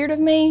that weird of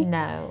me?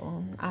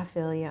 No, I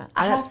feel you.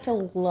 I have to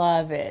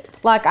love it.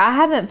 Like, I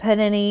haven't put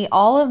any.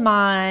 All of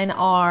mine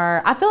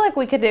are, I feel like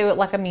we could do it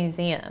like a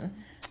museum.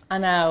 I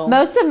know.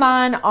 Most of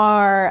mine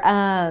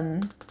are,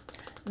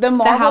 the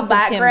marble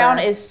background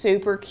is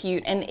super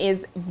cute and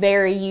is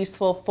very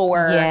useful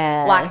for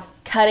like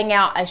cutting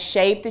out a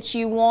shape that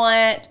you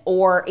want,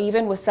 or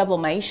even with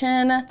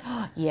sublimation.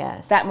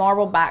 Yes. That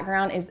marble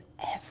background is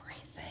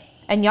everything.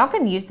 And y'all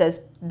can use those.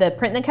 The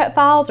Print and Cut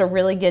files are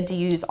really good to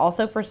use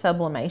also for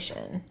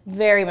sublimation.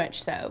 Very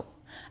much so.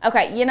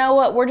 Okay, you know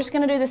what? We're just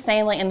going to do the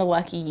Stanley and the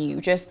Lucky You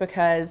just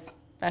because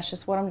that's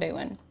just what I'm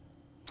doing.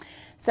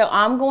 So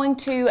I'm going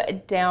to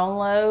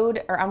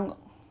download, or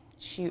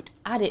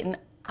I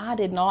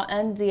did not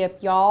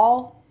unzip,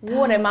 y'all.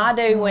 What am I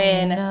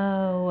doing? Oh,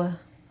 no.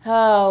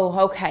 Oh,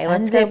 okay.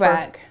 Let's go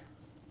back.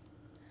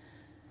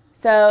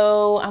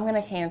 So I'm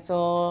going to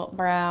cancel,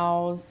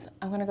 browse.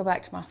 I'm going to go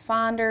back to my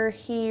Finder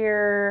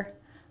here.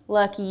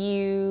 Lucky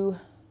You.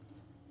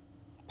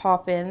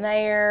 Pop in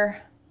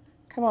there.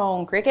 Come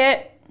on,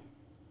 Cricut.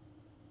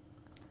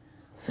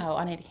 Oh,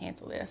 I need to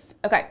cancel this.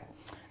 Okay.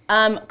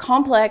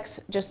 Complex,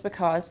 just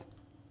because.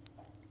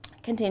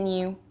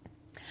 Continue.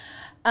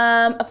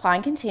 Apply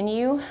and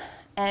continue,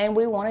 and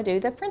we want to do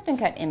the Print and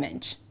Cut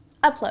image.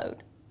 Upload.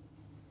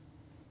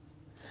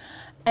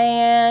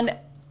 And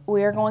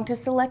we are going to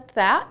select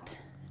that,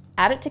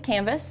 add it to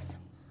Canvas.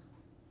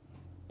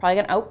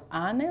 Probably gonna, oh,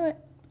 I knew it.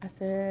 I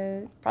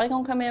said, probably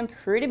gonna come in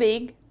pretty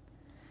big.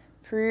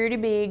 Pretty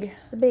big.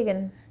 It's a big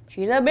one.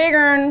 She's a big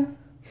one.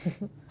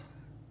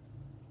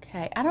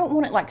 Okay, I don't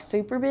want it like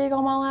super big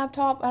on my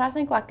laptop, but I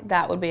think like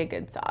that would be a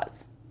good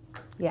size.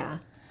 Yeah.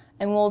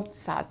 And we'll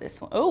size this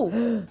one.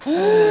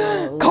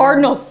 Oh,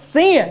 cardinal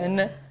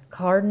sin.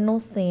 Cardinal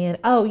sin.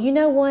 Oh, you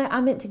know what? I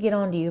meant to get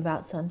on to you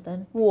about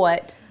something.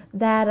 What?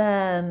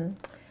 That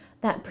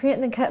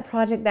print and cut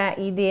project that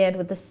you did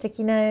with the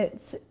sticky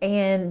notes,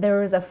 and there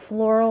was a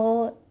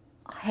floral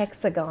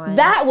hexagon.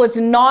 That was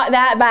not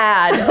that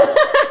bad.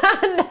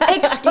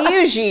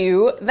 Excuse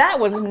you, that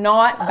was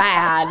not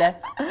bad.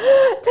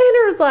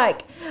 Tanner was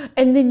like,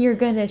 and then you're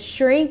gonna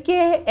shrink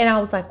it, and I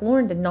was like,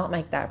 Lauren did not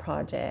make that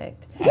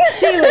project.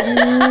 She would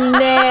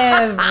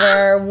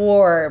never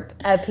warp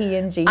a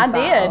PNG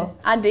file.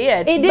 I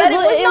did. It did. But it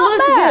looked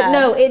looked bad. good.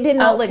 No, it did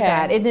not look Okay.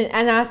 bad. It didn't.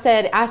 And I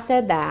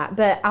said that,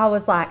 but I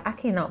was like, I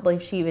cannot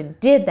believe she even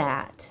did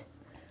that.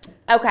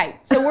 Okay,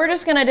 so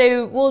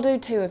we'll do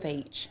 2 of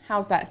each.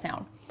 How's that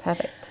sound?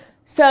 Perfect.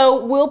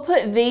 So we'll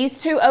put these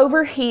 2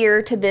 over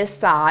here to this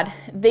side.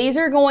 These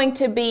are going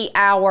to be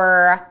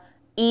our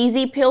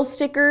easy peel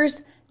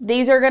stickers.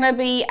 These are gonna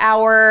be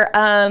our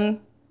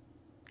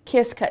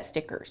kiss cut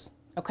stickers,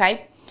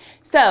 okay?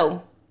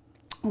 So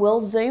we'll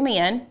zoom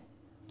in.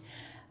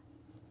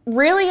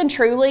 Really and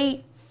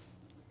truly,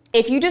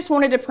 if you just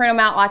wanted to print them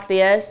out like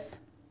this,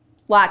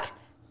 like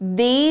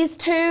these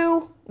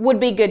 2 would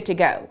be good to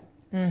go.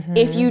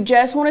 If you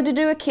just wanted to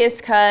do a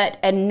kiss cut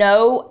and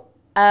no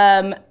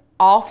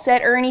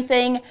offset or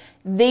anything,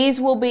 these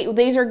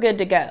are good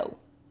to go,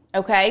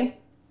 okay?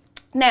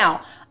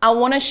 Now, I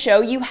want to show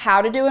you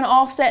how to do an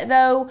offset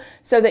though,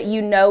 so that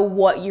you know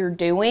what you're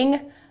doing,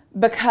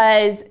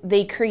 because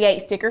the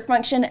create sticker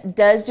function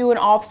does do an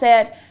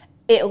offset.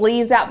 It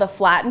leaves out the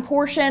flattened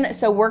portion,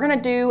 so we're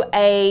gonna do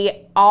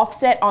a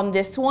offset on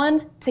this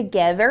one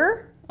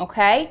together,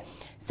 okay?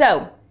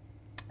 So,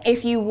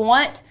 if you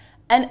want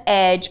an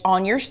edge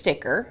on your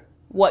sticker,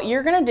 what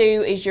you're gonna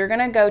do is you're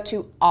gonna go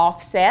to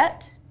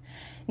offset.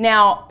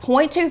 Now,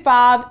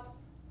 0.25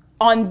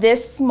 on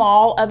this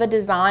small of a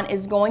design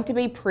is going to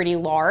be pretty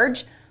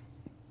large.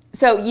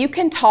 So you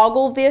can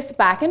toggle this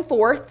back and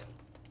forth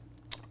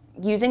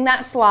using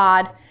that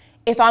slide.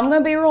 If I'm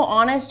gonna be real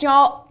honest,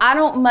 y'all, I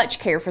don't much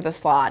care for the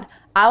slide.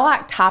 I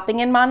like typing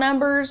in my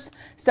numbers.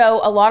 So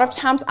a lot of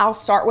times I'll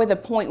start with a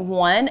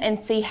 0.1 and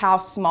see how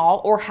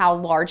small or how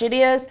large it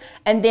is,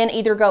 and then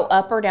either go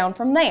up or down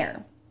from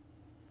there,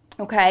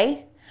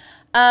 okay?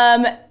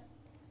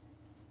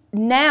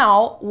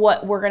 Now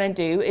what we're gonna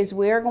do is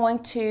we're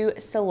going to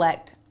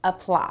select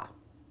apply.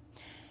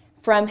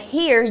 From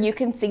here, you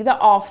can see the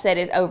offset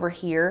is over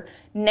here.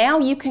 Now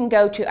you can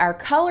go to our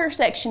color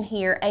section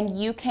here and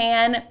you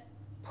can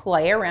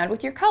play around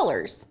with your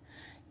colors,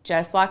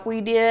 just like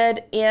we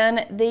did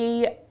in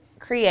the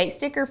create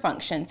sticker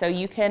function. So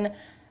you can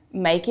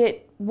make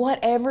it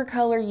whatever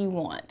color you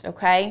want,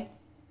 okay?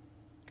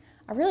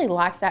 I really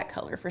like that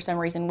color for some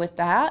reason with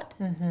that.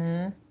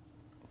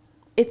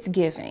 It's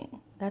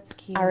giving. That's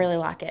cute. I really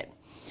like it.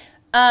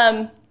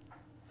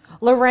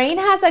 Lorraine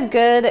has a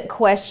good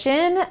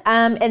question,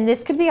 and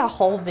this could be a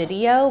whole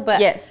video, but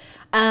Yes.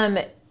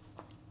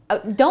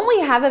 Don't we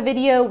have a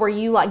video where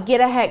you like get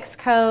a hex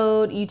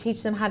code, you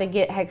teach them how to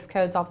get hex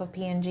codes off of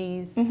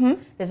PNGs?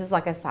 This is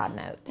like a side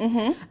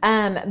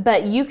note.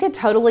 But you could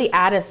totally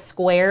add a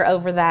square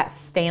over that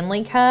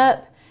Stanley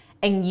cup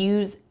and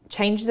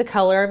change the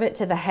color of it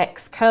to the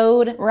hex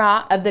code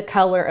Right. of the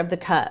color of the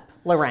cup,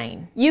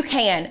 Lorraine. You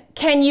can.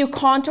 Can you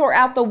contour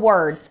out the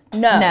words?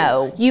 No.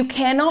 No. You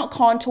cannot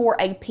contour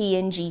a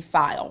PNG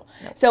file.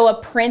 So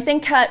a print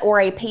and cut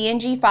or a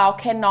PNG file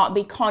cannot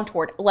be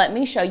contoured. Let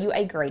me show you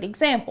a great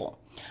example.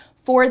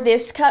 For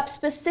this cup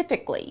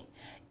specifically,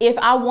 if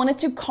I wanted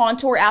to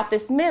contour out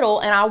this middle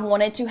and I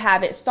wanted to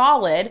have it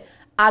solid,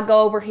 I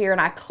go over here and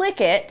I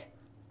click it,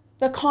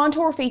 the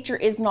contour feature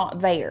is not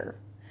there.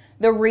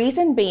 The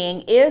reason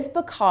being is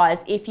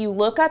because if you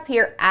look up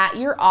here at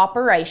your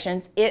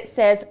operations, it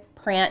says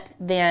print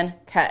then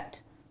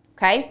cut,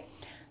 okay?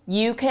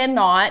 You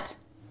cannot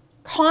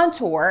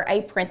contour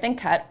a print and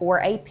cut or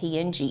a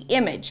PNG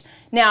image.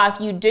 Now,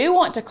 if you do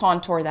want to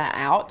contour that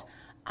out,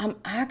 I'm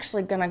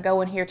actually gonna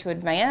go in here to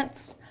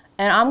advanced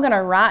and I'm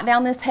gonna write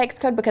down this hex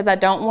code because I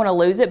don't wanna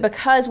lose it,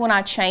 because when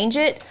I change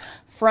it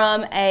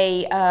from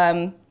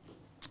a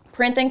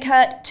print and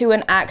cut to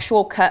an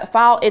actual cut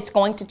file, it's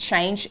going to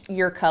change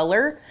your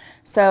color.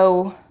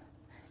 So,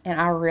 and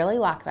I really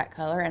like that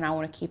color and I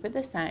want to keep it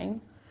the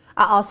same.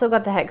 I also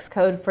got the hex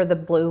code for the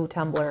blue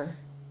tumbler.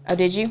 Oh,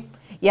 did you?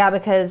 Yeah,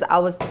 because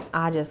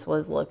I just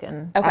was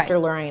looking after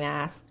Lorraine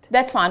asked.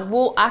 That's fine.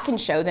 Well, I can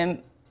show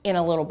them in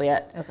a little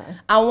bit. Okay.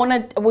 I want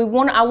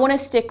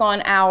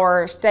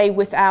to stay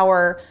with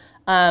our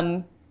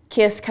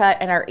kiss cut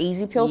and our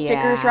easy peel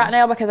stickers right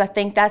now, because I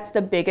think that's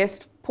the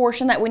biggest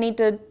portion that we need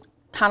to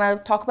kind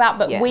of talk about,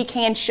 but we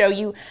can show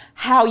you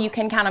how you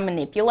can kind of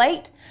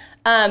manipulate.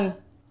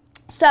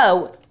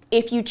 So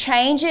if you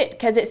change it,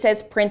 because it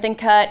says print and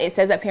cut, it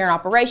says up here in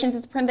operations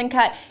it's print and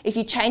cut. If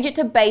you change it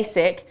to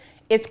basic,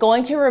 it's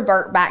going to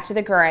revert back to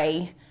the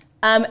gray.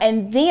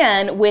 And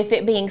then with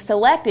it being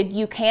selected,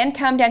 you can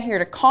come down here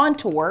to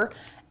contour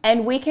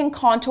and we can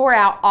contour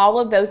out all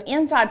of those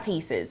inside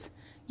pieces.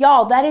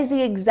 Y'all, that is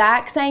the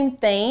exact same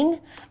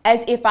thing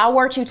as if I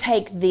were to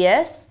take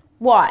this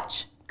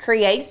watch,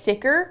 create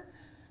sticker.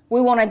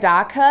 We want a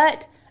die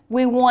cut.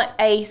 We want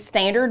a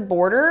standard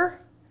border,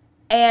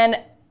 and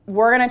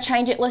we're gonna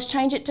change it. Let's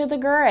change it to the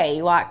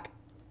gray, like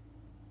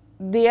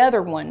the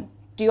other one.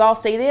 Do you all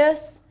see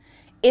this?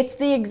 It's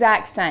the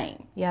exact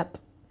same. Yep.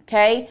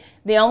 Okay,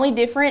 the only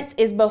difference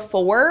is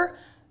before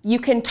you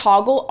can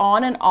toggle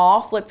on and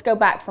off. Let's go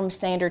back from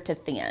standard to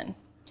thin.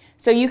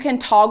 So you can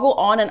toggle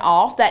on and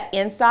off that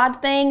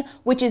inside thing,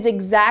 which is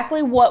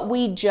exactly what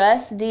we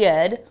just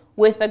did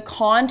with the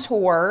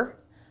contour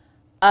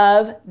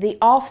of the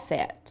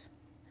offset.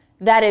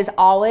 That is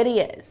all it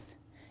is.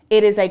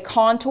 It is a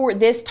contour.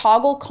 This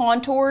toggle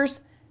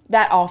contours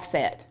that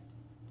offset.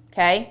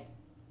 Okay,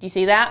 do you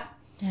see that?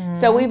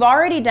 So we've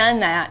already done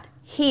that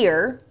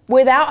here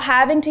without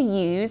having to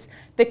use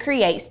the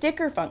create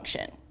sticker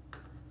function.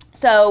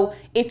 So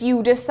if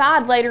you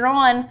decide later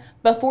on,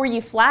 before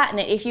you flatten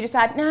it, if you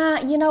decide, nah,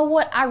 you know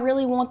what, I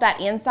really want that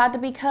inside to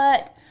be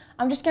cut,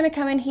 I'm just gonna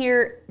come in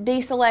here,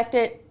 deselect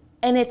it,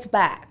 and it's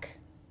back,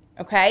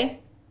 okay?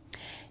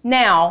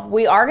 Now,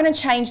 we are gonna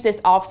change this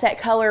offset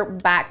color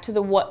back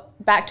to what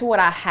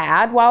I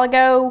had a while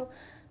ago,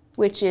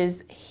 which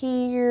is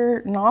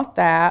here, not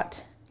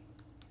that.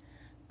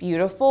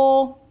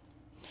 Beautiful.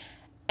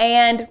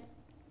 And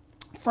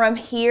from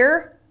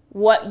here,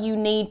 what you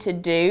need to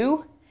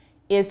do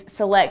is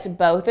select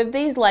both of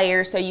these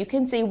layers so you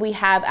can see we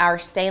have our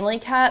Stanley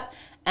Cup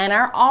and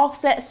our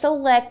offset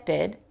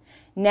selected.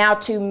 Now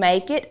to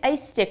make it a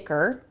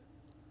sticker,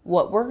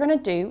 what we're gonna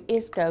do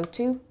is go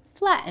to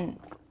flatten.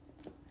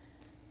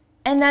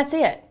 And that's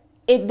it.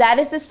 That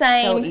is the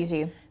same. So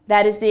easy.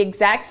 That is the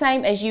exact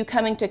same as you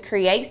coming to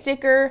create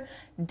sticker,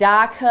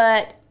 die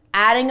cut,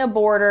 adding a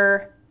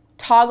border,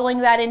 toggling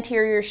that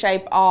interior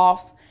shape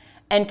off,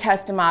 and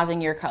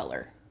customizing your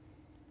color.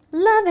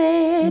 Love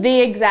it.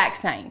 The exact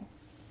same,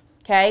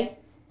 okay?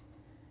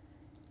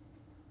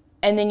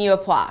 And then you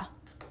apply.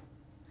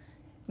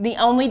 The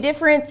only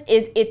difference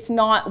is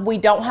we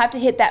don't have to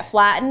hit that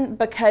flatten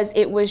because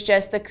it was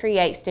just the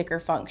create sticker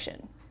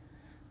function,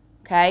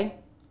 okay?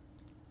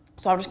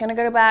 So I'm just gonna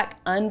go back,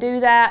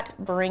 undo that,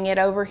 bring it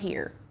over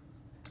here.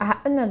 I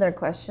have another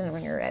question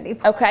when you're ready.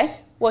 Okay,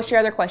 what's your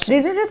other question?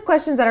 These are just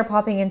questions that are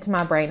popping into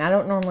my brain. I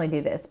don't normally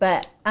do this,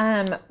 but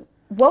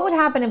what would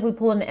happen if we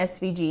pull an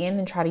SVG in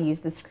and try to use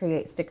this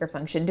create sticker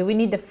function? Do we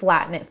need to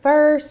flatten it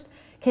first?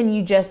 Can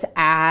you just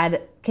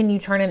can you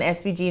turn an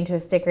SVG into a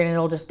sticker and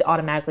it'll just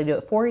automatically do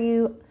it for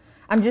you?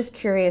 I'm just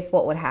curious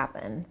what would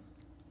happen.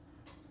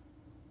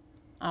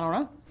 I don't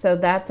know. So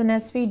that's an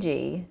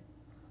SVG.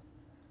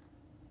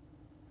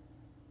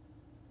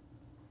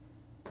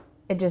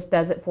 It just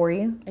does it for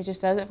you? It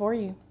just does it for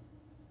you.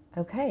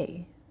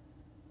 Okay.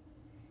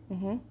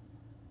 All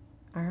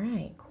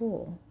right,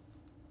 cool.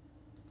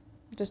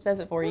 It just does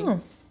it for you.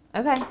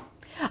 Okay.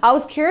 I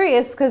was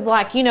curious because,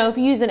 like, you know, if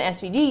you use an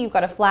SVG, you've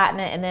got to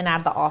flatten it and then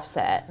add the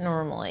offset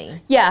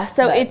normally. Yeah,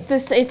 so it's the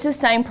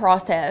same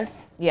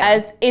process. Yeah.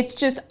 As it's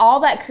just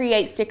all that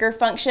create sticker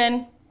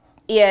function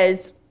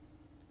is,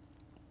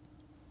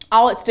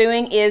 all it's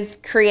doing is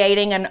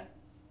creating an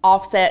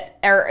offset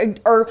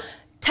or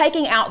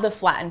taking out the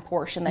flattened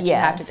portion that you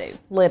have to do.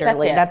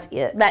 Literally, that's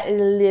it. That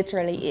is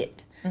literally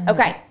it.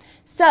 Okay,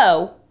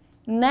 so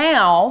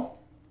now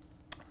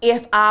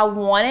if I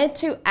wanted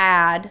to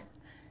add,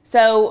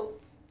 so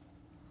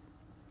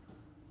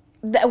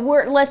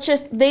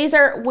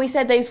we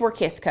said these were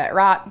Kiss Cut,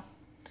 right?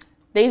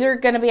 These are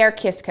gonna be our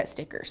Kiss Cut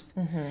stickers.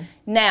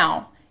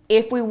 Now,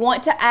 if we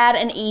want to add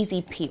an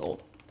easy peel,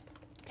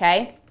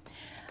 okay?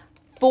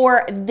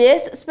 For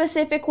this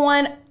specific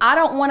one, I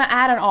don't want to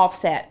add an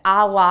offset.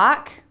 I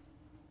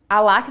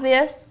like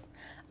this.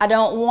 I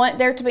don't want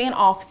there to be an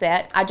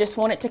offset. I just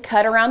want it to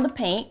cut around the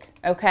pink,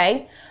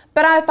 okay?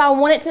 But if I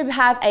want it to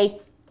have a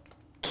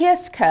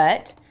kiss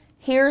cut,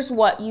 here's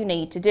what you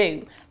need to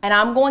do. And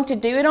I'm going to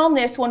do it on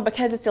this one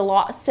because it's a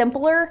lot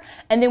simpler,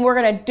 and then we're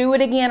gonna do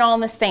it again on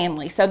the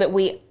Stanley so that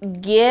we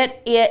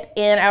get it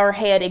in our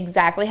head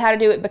exactly how to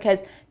do it,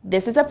 because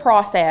this is a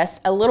process,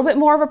 a little bit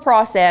more of a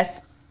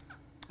process.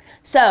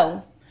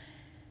 So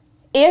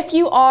if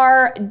you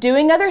are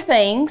doing other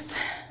things,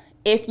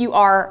 if you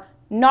are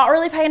not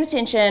really paying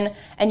attention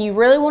and you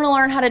really want to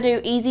learn how to do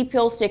easy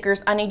peel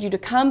stickers, I need you to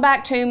come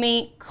back to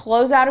me,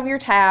 close out of your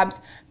tabs,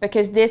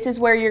 because this is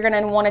where you're going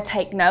to want to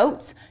take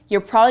notes.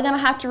 You're probably going to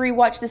have to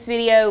rewatch this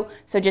video,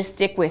 so just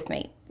stick with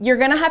me. You're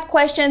going to have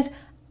questions,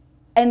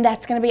 and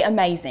that's going to be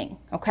amazing,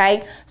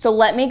 okay? So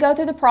let me go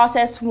through the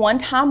process one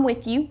time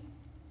with you,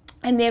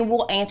 and then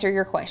we'll answer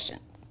your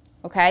questions,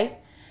 okay?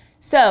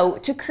 So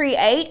to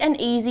create an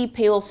easy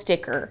peel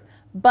sticker,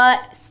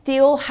 but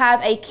still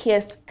have a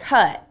kiss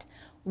cut,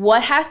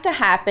 what has to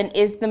happen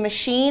is the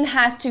machine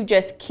has to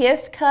just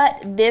kiss cut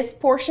this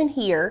portion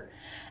here,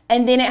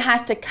 and then it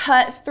has to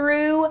cut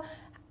through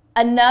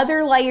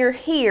another layer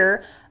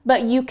here,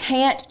 but you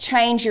can't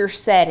change your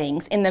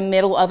settings in the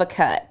middle of a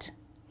cut.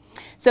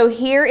 So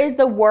here is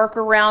the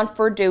workaround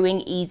for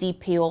doing easy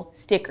peel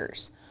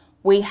stickers.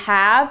 We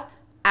have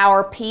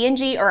our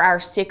PNG or our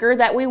sticker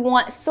that we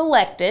want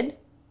selected,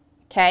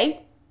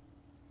 okay?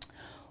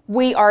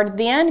 We are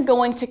then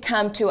going to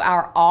come to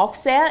our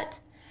offset.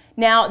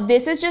 Now,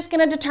 this is just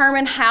going to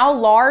determine how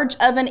large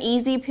of an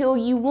easy peel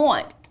you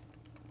want.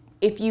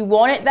 If you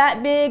want it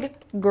that big,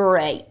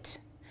 great.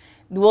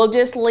 We'll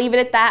just leave it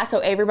at that so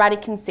everybody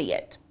can see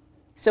it.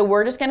 So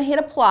we're just going to hit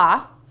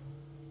apply,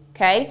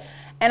 okay?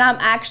 And I'm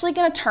actually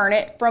going to turn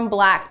it from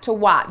black to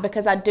white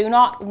because I do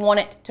not want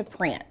it to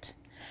print.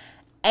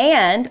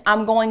 And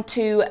I'm going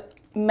to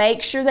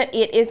make sure that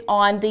it is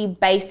on the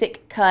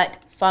basic cut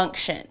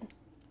function,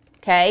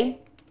 okay?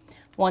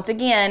 Once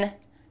again,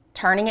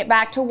 turning it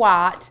back to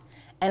white,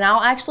 and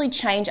I'll actually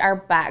change our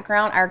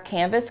background, our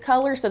canvas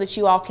color, so that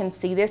you all can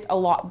see this a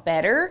lot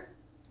better.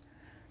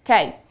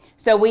 Okay,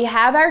 so we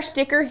have our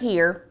sticker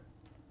here,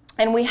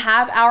 and we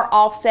have our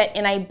offset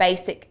in a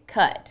basic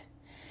cut.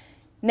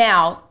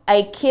 Now,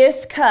 a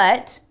kiss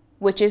cut,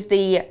 which is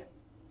the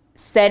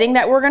setting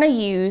that we're going to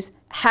use,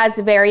 has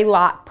very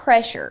light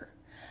pressure.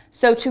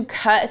 So to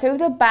cut through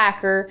the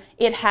backer,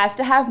 it has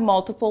to have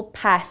multiple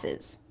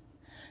passes.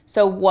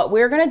 So what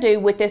we're going to do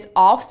with this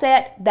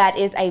offset that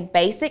is a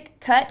basic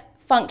cut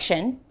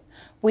function,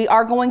 we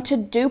are going to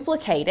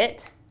duplicate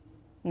it,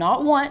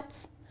 not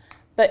once,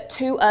 but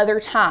 2 other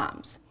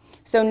times.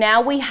 So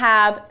now we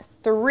have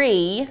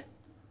 3,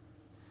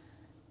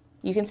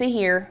 you can see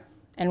here,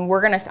 and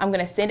I'm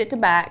gonna send it to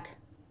back.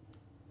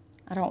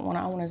 I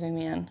want to zoom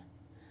in.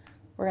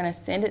 We're gonna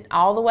send it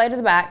all the way to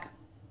the back.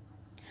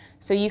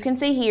 So you can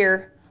see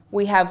here,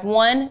 we have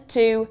 1,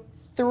 2,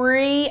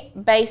 3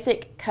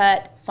 basic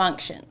cut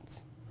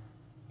functions.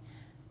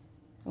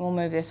 And we'll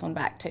move this one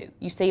back too.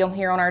 You see them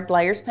here on our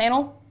layers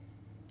panel?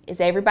 Is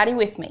everybody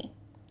with me?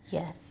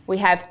 Yes. We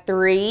have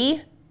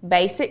 3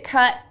 basic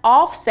cut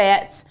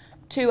offsets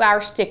to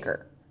our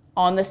sticker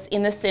in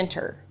the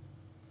center.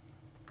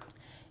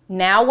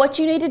 Now what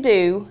you need to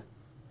do,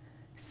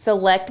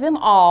 select them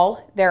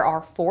all. There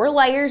are 4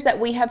 layers that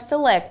we have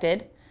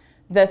selected,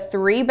 the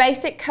 3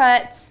 basic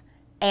cuts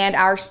and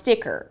our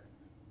sticker.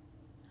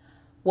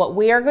 What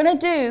we are going to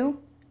do,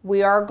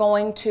 we are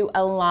going to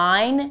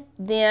align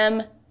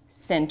them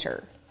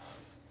center.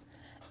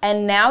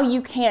 And now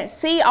you can't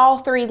see all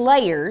 3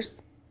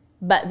 layers,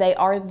 but they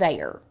are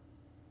there.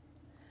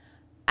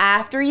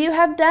 After you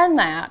have done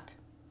that,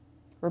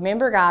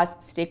 remember guys,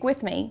 stick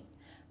with me.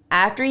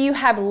 After you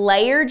have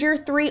layered your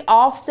 3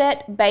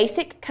 offset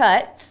basic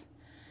cuts,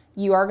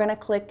 you are going to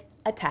click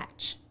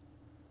attach.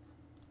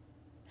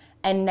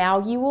 And now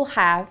you will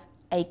have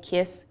a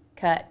kiss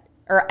cut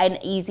or an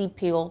easy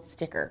peel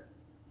sticker.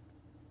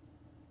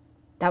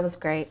 That was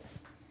great.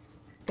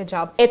 Good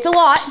job. It's a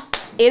lot.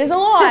 It is a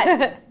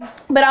lot.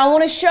 But I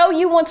want to show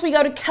you once we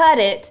go to cut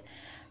it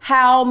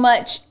how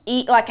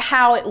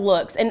how it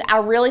looks. And I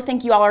really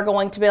think you all are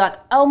going to be like,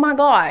 oh my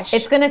gosh.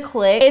 It's going to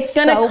click. It's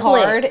going to so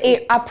click. hard.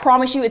 I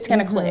promise you it's going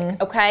to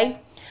click,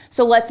 okay?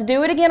 So let's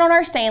do it again on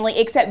our Stanley,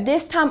 except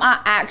this time I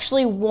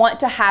actually want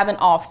to have an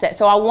offset.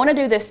 So I want to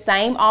do the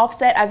same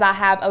offset as I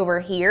have over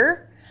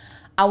here.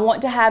 I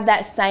want to have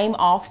that same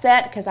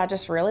offset because I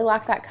just really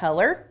like that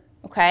color,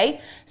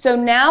 okay? So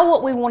now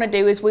what we want to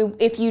do is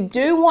if you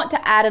do want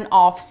to add an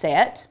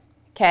offset,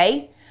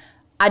 okay,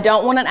 I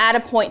don't want to add a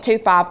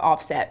 0.25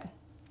 offset.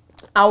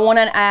 I want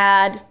to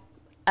add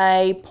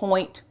a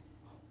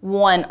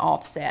 0.1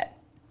 offset.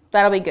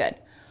 That'll be good.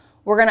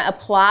 We're going to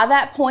apply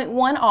that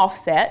 0.1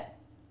 offset,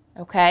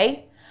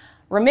 okay?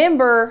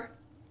 Remember,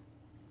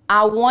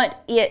 I want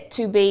it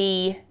to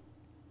be,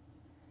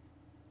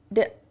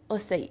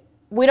 let's see.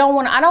 I don't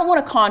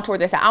want to contour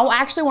this out. I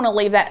actually want to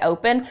leave that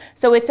open.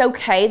 So it's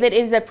okay that it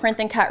is a print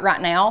and cut right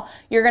now.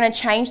 You're going to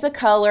change the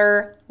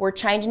color. We're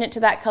changing it to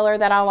that color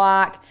that I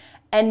like.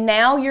 And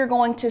now you're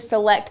going to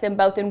select them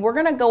both, and we're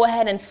going to go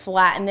ahead and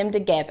flatten them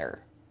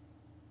together,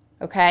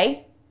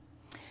 okay?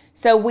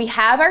 So we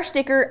have our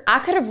sticker. I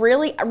could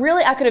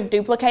have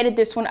duplicated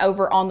this one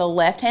over on the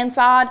left-hand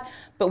side,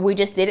 but we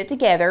just did it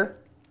together.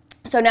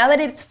 So now that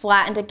it's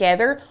flattened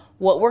together,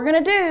 what we're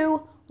going to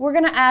do, we're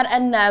going to add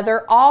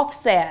another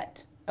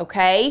offset,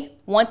 okay?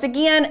 Once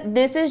again,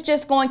 this is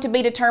just going to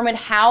be determined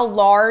how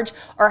large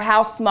or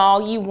how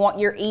small you want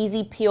your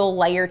easy peel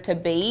layer to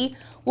be.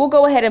 We'll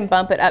go ahead and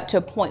bump it up to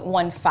a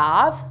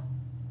 0.15,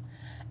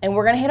 and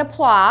we're going to hit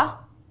apply,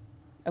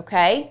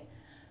 okay?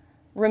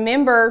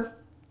 Remember,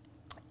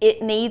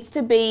 it needs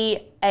to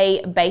be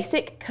a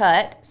basic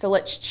cut, so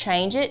let's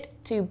change it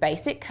to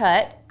basic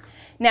cut.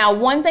 Now,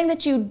 one thing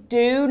that you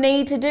do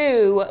need to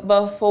do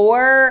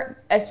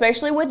before,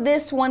 especially with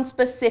this one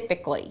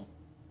specifically,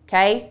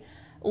 okay?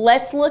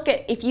 Let's look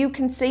at, if you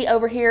can see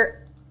over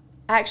here,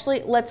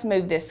 actually, let's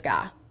move this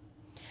guy.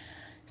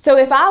 So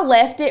if I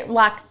left it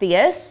like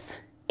this,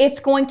 it's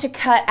going to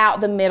cut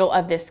out the middle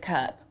of this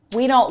cup.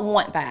 We don't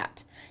want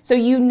that. So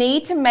you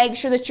need to make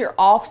sure that your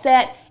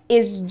offset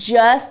is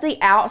just the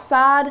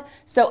outside.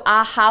 So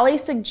I highly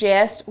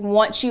suggest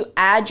once you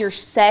add your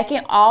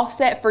second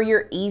offset for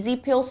your easy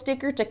peel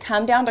sticker to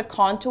come down to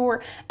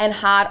contour and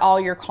hide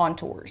all your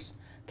contours,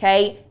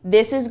 okay?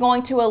 This is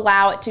going to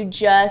allow it to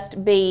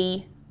just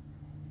be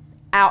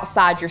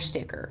outside your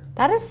sticker.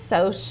 That is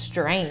so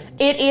strange.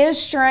 It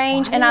is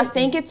strange, and I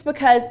think it's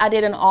because I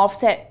did an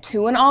offset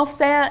to an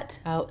offset.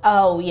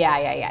 Oh,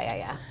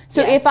 yeah.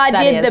 So Yes, if I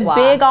that did is the why.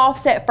 big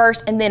offset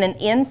first and then an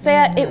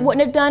inset, it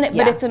wouldn't have done it,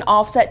 but Yeah. it's an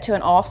offset to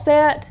an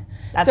offset.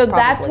 That's So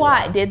that's probably why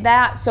why. it did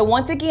that. So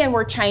once again,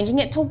 we're changing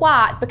it to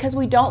white because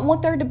we don't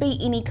want there to be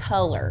any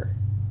color,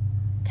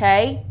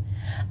 okay?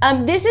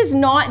 This is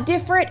not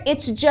different.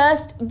 It's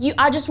just,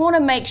 I just want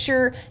to make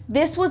sure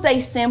this was a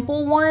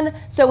simple one,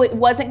 so it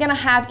wasn't going to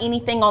have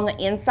anything on the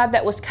inside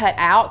that was cut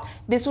out.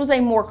 This was a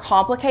more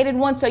complicated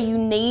one, so you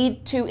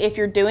need to, if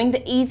you're doing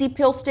the easy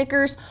peel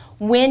stickers,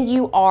 when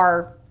you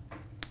are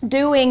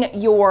doing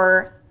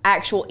your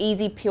actual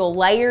easy peel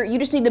layer, you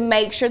just need to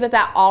make sure that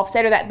that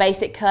offset or that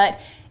basic cut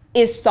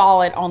is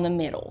solid on the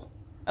middle,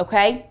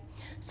 okay?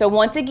 So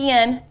once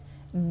again,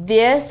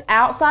 this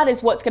outside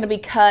is what's going to be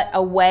cut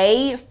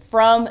away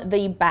from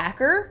the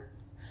backer.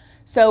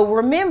 So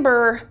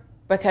remember,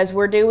 because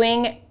we're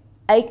doing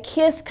a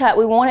kiss cut,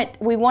 we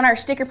want our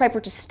sticker paper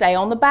to stay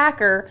on the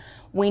backer.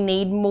 We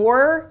need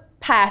more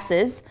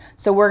passes,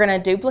 so we're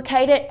going to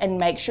duplicate it and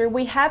make sure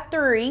we have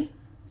 3.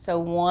 So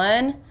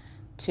 1,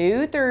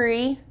 2,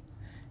 3,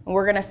 and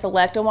we're going to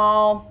select them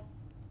all.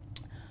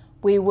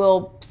 We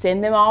will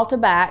send them all to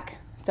back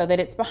so that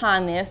it's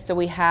behind this. So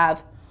we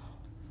have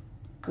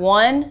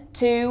 1,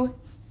 2,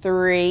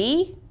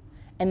 3,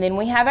 and then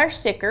we have our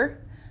sticker.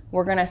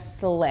 We're going to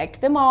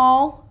select them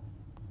all,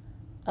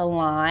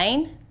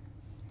 align,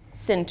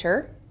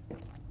 center,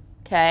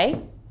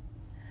 okay?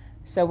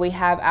 So we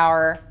have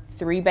our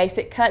 3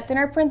 basic cuts in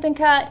our print and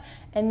cut,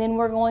 and then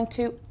we're going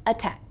to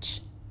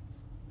attach.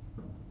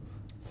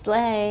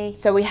 Slay.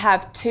 So we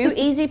have 2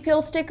 easy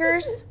peel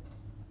stickers,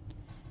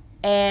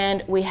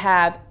 and we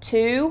have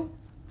 2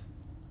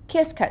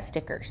 kiss cut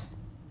stickers.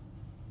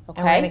 Okay.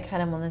 And we're going to cut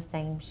them on the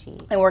same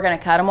sheet. And we're going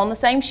to cut them on the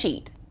same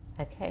sheet.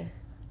 Okay.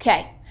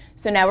 Okay.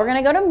 So now we're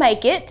going to go to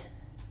make it.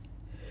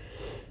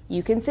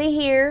 You can see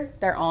here,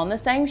 they're on the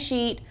same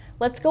sheet.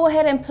 Let's go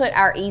ahead and put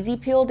our easy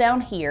peel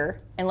down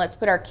here, and let's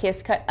put our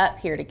kiss cut up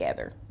here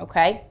together,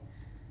 okay?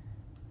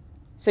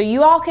 So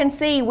you all can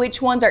see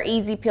which ones are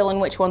easy peel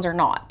and which ones are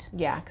not.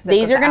 Yeah.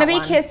 These are going to be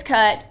kiss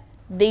cut.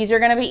 These are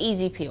going to be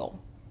easy peel.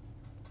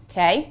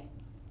 Okay.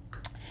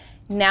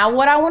 Now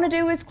what I want to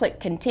do is click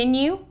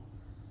continue.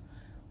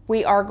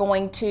 We are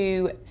going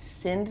to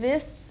send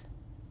this.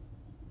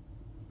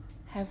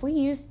 Have we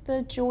used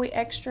the Joy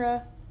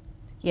Extra?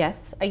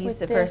 Yes, I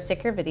used it with for a this?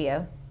 sticker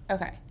video.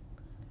 Okay.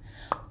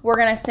 We're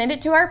going to send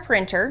it to our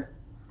printer.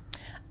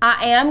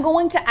 I am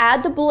going to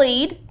add the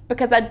bleed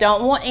because I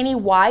don't want any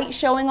white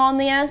showing on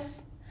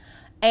this.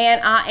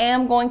 And I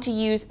am going to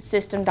use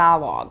System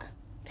Dialog.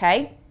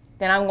 Okay.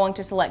 Then I'm going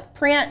to select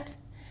print.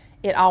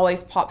 It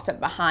always pops up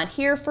behind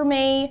here for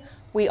me.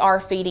 We are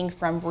feeding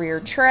from rear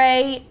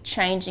tray,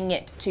 changing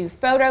it to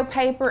photo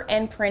paper,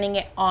 and printing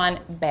it on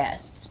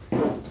best.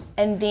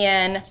 And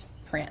then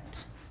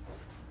print.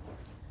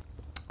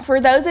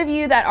 For those of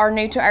you that are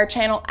new to our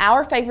channel,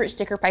 our favorite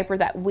sticker paper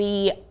that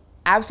we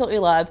absolutely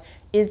love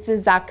is the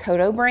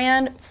Zykoto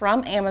brand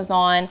from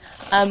Amazon.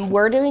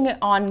 We're doing it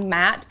on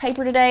matte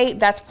paper today.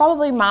 That's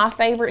probably my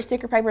favorite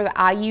sticker paper that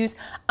I use.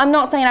 I'm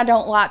not saying I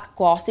don't like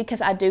glossy,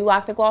 because I do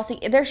like the glossy.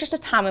 There's just a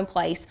time and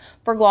place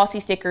for glossy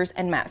stickers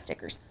and matte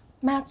stickers.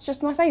 Matte's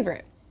just my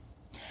favorite.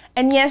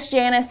 And yes,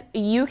 Janice,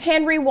 you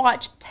can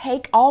rewatch,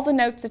 take all the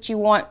notes that you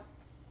want.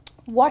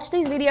 Watch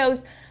these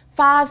videos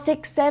 5,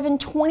 6, 7,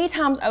 20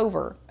 times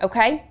over,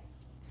 okay?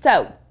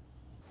 So,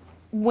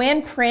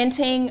 when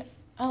printing,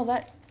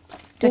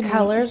 The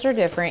colors are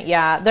different,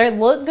 yeah. They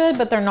look good,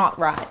 but they're not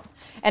right.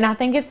 And I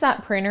think it's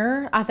that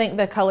printer. I think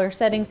the color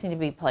settings need to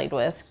be played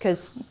with,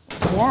 because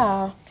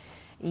yeah.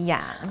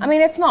 yeah. I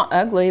mean, it's not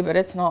ugly, but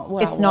it's not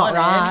what I wanted. It's not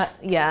right,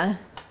 yeah.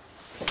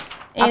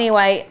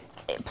 Anyway,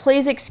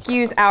 please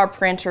excuse our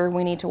printer.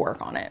 We need to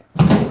work on it.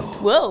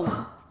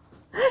 Whoa.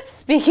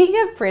 Speaking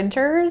of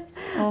printers,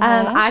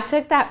 I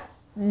took that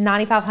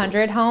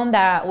 9500 home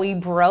that we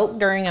broke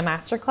during a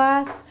master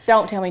class.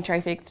 Don't tell me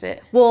Trey fixed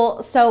it.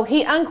 Well, so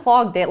he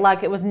unclogged it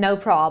like it was no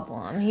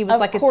problem. He was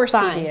like, course it's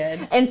fine. he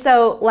did. And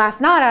so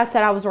last night I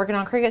said I was working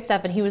on Cricut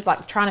stuff, and he was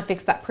like trying to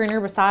fix that printer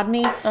beside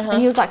me.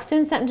 And he was like,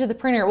 send something to the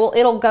printer. Well,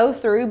 it'll go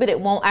through, but it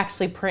won't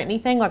actually print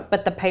anything,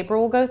 but the paper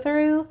will go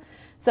through.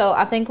 So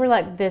I think we're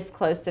like this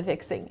close to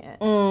fixing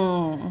it.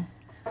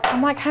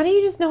 I'm like, how do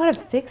you just know how to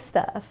fix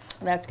stuff?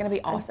 That's going to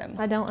be awesome.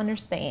 I don't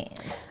understand.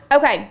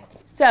 Okay,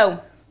 so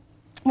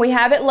we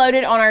have it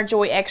loaded on our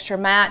Joy Extra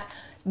Matte.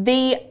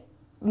 The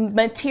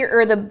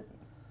material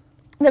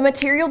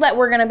that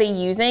we're going to be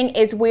using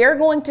is we're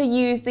going to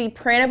use the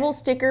printable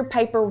sticker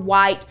paper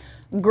white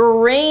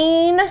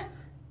green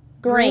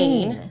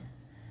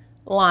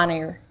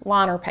liner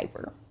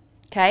paper.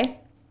 Okay,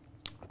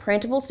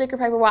 printable sticker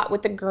paper white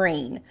with the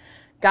green.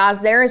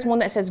 Guys, there is one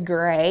that says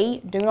gray.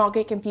 Do not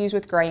get confused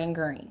with gray and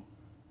green.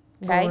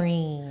 Okay?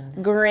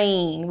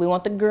 Green. We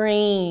want the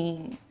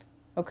green.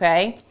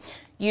 Okay?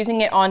 Using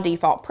it on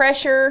default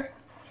pressure.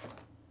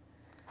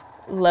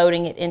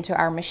 Loading it into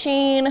our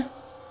machine.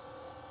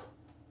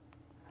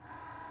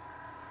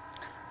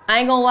 I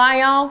ain't gonna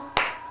lie, y'all.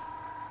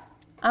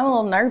 I'm a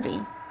little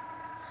nervy.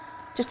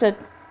 Just a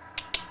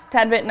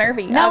tad bit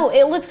nervy. No,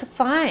 it looks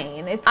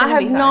fine. It's gonna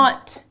be fine.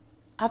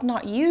 I've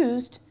not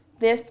used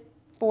this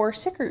for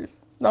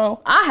stickers.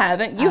 No, I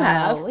haven't. You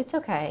have. Oh, it's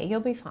okay. You'll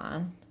be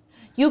fine.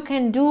 You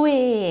can do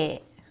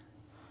it.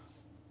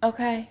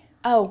 Okay.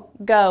 Oh,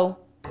 go.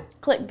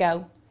 Click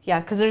go. Yeah,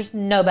 because there's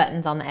no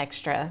buttons on the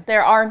extra.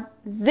 There are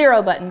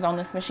 0 buttons on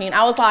this machine.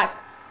 I was like,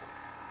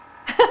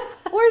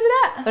 where's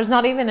it at? There's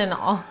not even an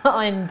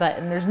on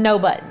button. There's no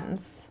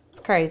buttons.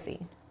 It's crazy.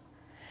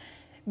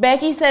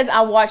 Becky says,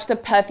 I watched the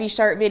puffy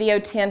shirt video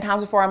 10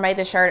 times before I made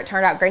the shirt. It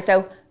turned out great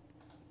though.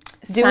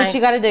 Do what you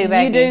got to do,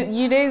 Becky.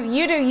 You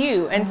do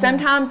you. And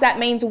sometimes that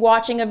means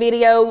watching a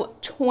video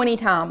 20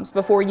 times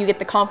before you get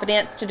the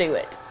confidence to do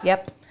it.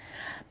 Yep.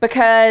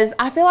 Because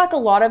I feel like a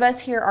lot of us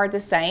here are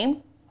the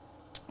same.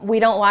 We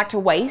don't like to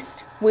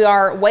waste. We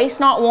are waste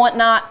not, want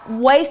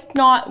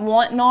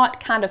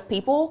not kind of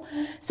people.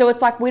 So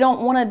it's like we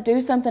don't want to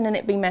do something and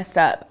it be messed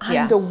up.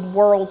 I'm the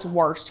world's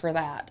worst for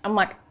that. I'm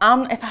like,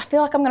 if I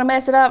feel like I'm going to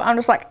mess it up, I'm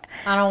just like,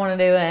 I don't want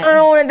to do it. I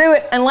don't want to do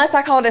it unless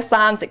I call it a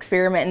science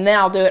experiment, and then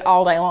I'll do it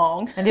all day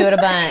long. And do it a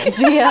bunch.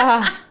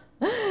 Yeah.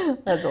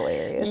 That's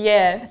hilarious.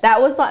 Yes.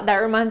 That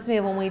reminds me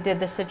of when we did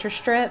the citrus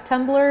strip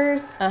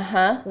tumblers.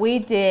 Uh-huh. We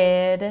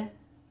did,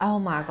 oh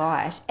my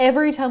gosh,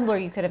 every tumbler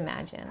you could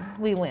imagine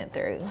we went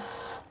through.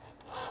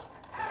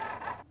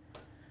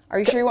 Are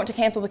you sure you want to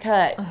cancel the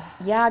cut?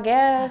 Yeah, I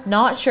guess.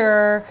 Not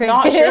sure.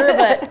 Not sure,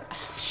 but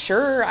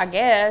sure, I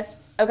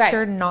guess. Okay.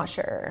 Sure, not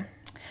sure.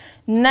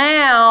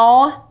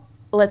 Now,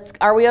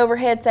 are we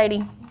overhead,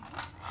 Sadie?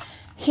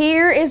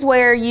 Here is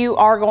where you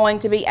are going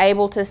to be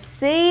able to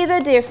see the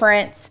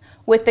difference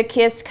with the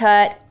Kiss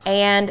Cut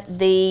and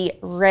the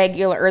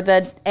regular,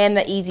 and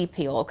the Easy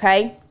Peel,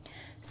 okay?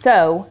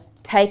 So,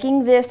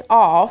 taking this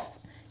off,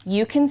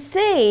 you can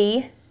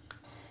see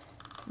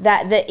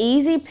that the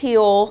Easy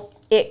Peel,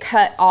 it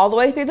cut all the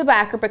way through the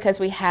backer because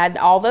we had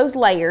all those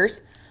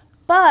layers,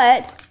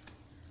 but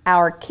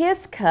our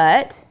Kiss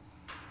Cut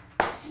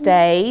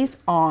stays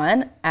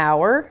on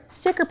our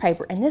sticker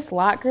paper. And this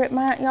light grip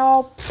mat,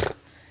 y'all,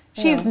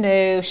 she's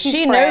new.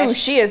 She knows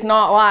she is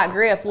not light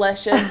grip.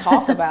 Let's just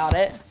talk about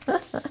it.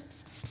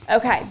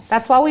 Okay.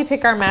 That's why we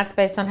pick our mats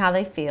based on how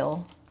they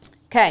feel.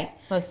 Okay.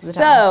 Most of the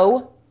time.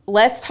 So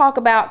let's talk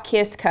about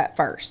Kiss Cut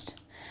first.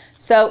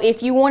 So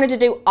if you wanted to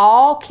do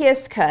all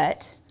Kiss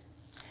Cut,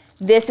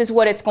 this is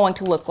what it's going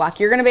to look like.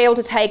 You're going to be able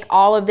to take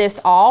all of this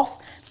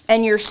off,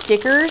 and your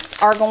stickers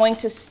are going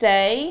to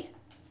stay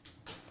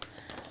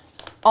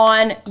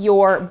on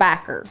your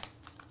backer,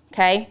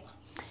 okay?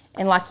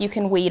 And like you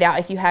can weed out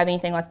if you have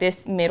anything like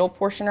this middle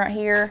portion right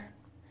here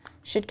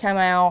should come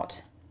out.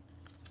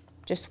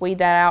 Just weed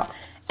that out.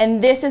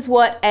 And this is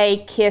what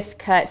a Kiss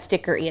Cut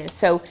sticker is.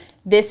 So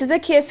this is a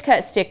Kiss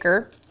Cut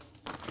sticker.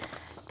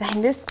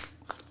 Dang, this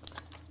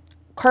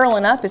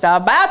curling up is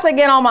about to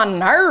get on my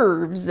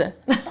nerves.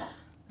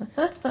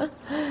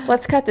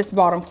 Let's cut this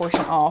bottom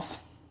portion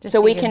off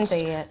so we can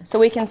see it. So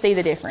we can see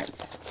the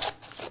difference.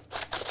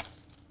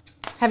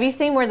 Have you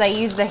seen where they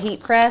use the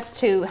heat press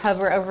to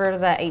hover over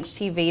the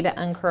HTV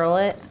to uncurl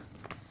it?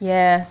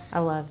 Yes. I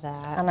love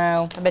that. I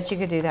know. I bet you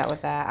could do that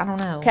with that. I don't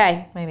know.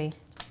 Okay. Maybe.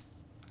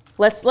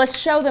 Let's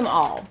show them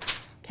all.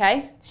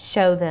 Okay?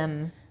 Show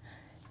them.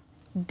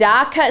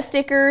 Die cut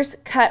stickers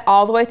cut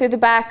all the way through the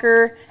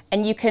backer,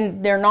 and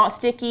they're not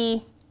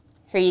sticky.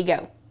 Here you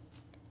go.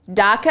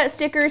 Die cut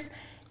stickers,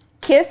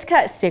 Kiss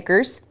Cut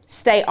stickers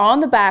stay on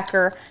the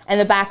backer, and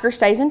the backer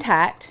stays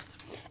intact.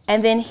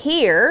 And then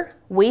here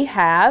we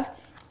have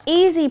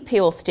Easy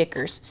Peel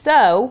stickers.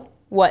 So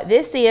what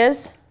this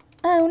is,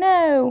 oh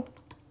no,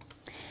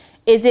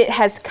 is it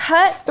has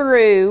cut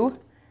through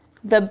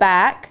the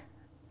back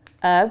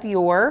of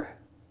your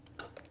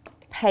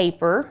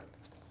paper.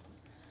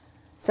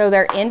 So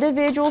they're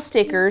individual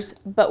stickers,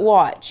 but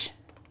watch.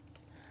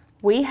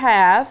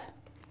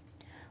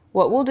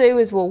 What we'll do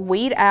is we'll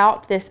weed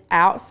out this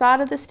outside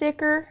of the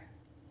sticker.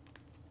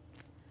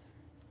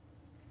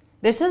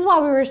 This is why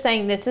we were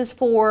saying this is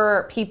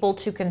for people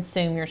to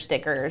consume your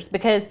stickers,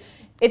 because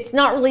it's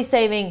not really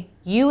saving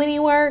you any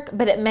work,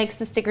 but it makes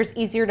the stickers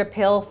easier to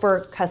peel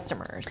for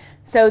customers.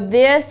 So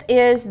this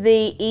is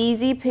the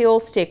Easy Peel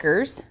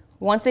stickers.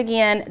 Once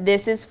again,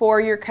 this is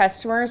for your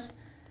customers,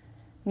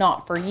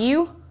 not for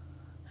you.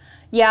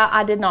 Yeah,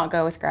 I did not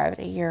go with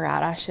gravity. You're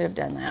right, I should have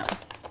done that.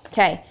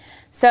 Okay,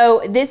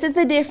 so this is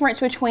the difference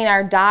between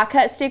our die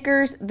cut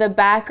stickers. The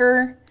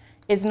backer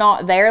is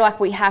not there, like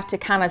we have to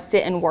kind of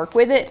sit and work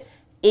with it.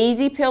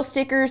 Easy Peel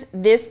stickers,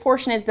 this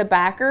portion is the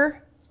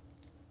backer,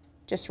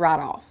 just right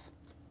off,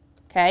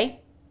 okay?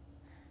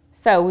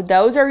 So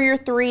those are your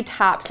 3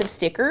 types of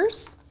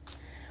stickers.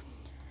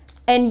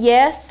 And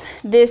yes,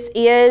 this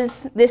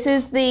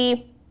is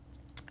the,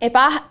 if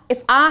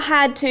I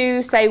had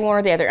to say one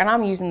or the other, and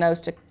I'm using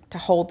those to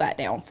hold that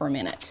down for a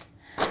minute.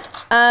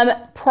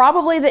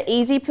 Probably the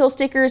Easy Peel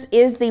stickers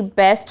is the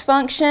best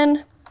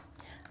function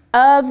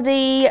of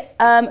the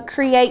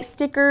Create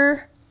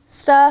sticker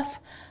stuff.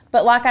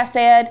 But like I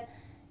said,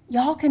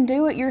 y'all can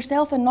do it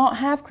yourself and not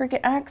have Cricut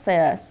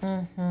access.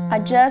 I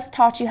just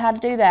taught you how to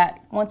do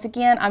that. Once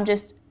again, I'm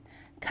just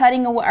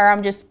cutting away, or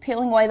I'm just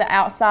peeling away the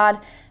outside.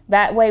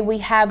 That way we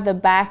have the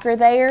backer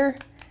there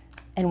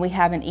and we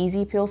have an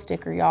easy peel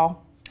sticker,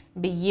 y'all.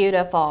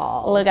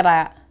 Beautiful. Look at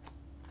that.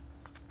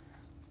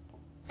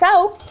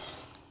 So,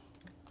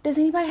 does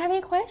anybody have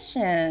any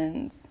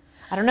questions?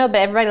 I don't know, but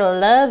everybody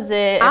loves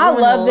it.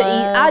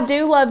 I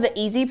do love the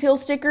easy peel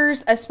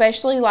stickers,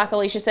 especially like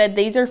Alicia said,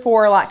 these are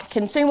for like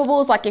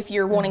consumables, like if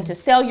you're wanting to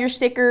sell your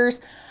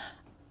stickers.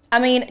 I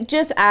mean,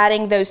 just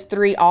adding those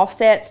 3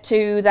 offsets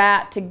to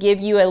that to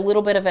give you a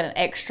little bit of an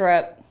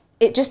extra,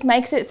 it just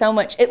makes it so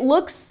much, it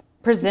looks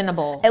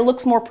presentable. It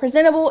looks more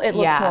presentable, it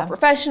looks more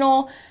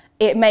professional,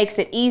 it makes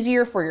it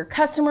easier for your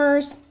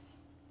customers.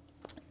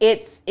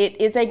 It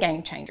is a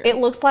game changer. It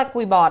looks like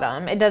we bought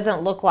them. It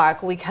doesn't look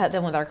like we cut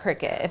them with our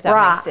Cricut, if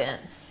that makes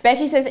sense.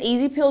 Becky says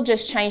Easy Peel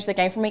just changed the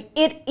game for me.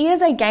 It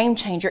is a game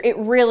changer. It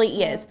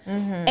really is.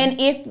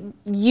 And if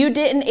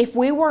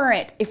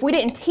we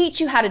didn't teach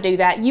you how to do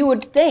that, you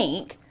would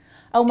think,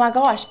 oh my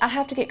gosh, I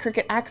have to get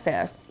Cricut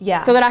access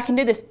so that I can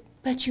do this.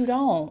 But you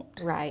don't.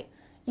 Right.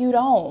 You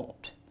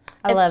don't.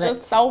 I love it. It's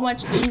just so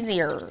much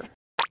easier.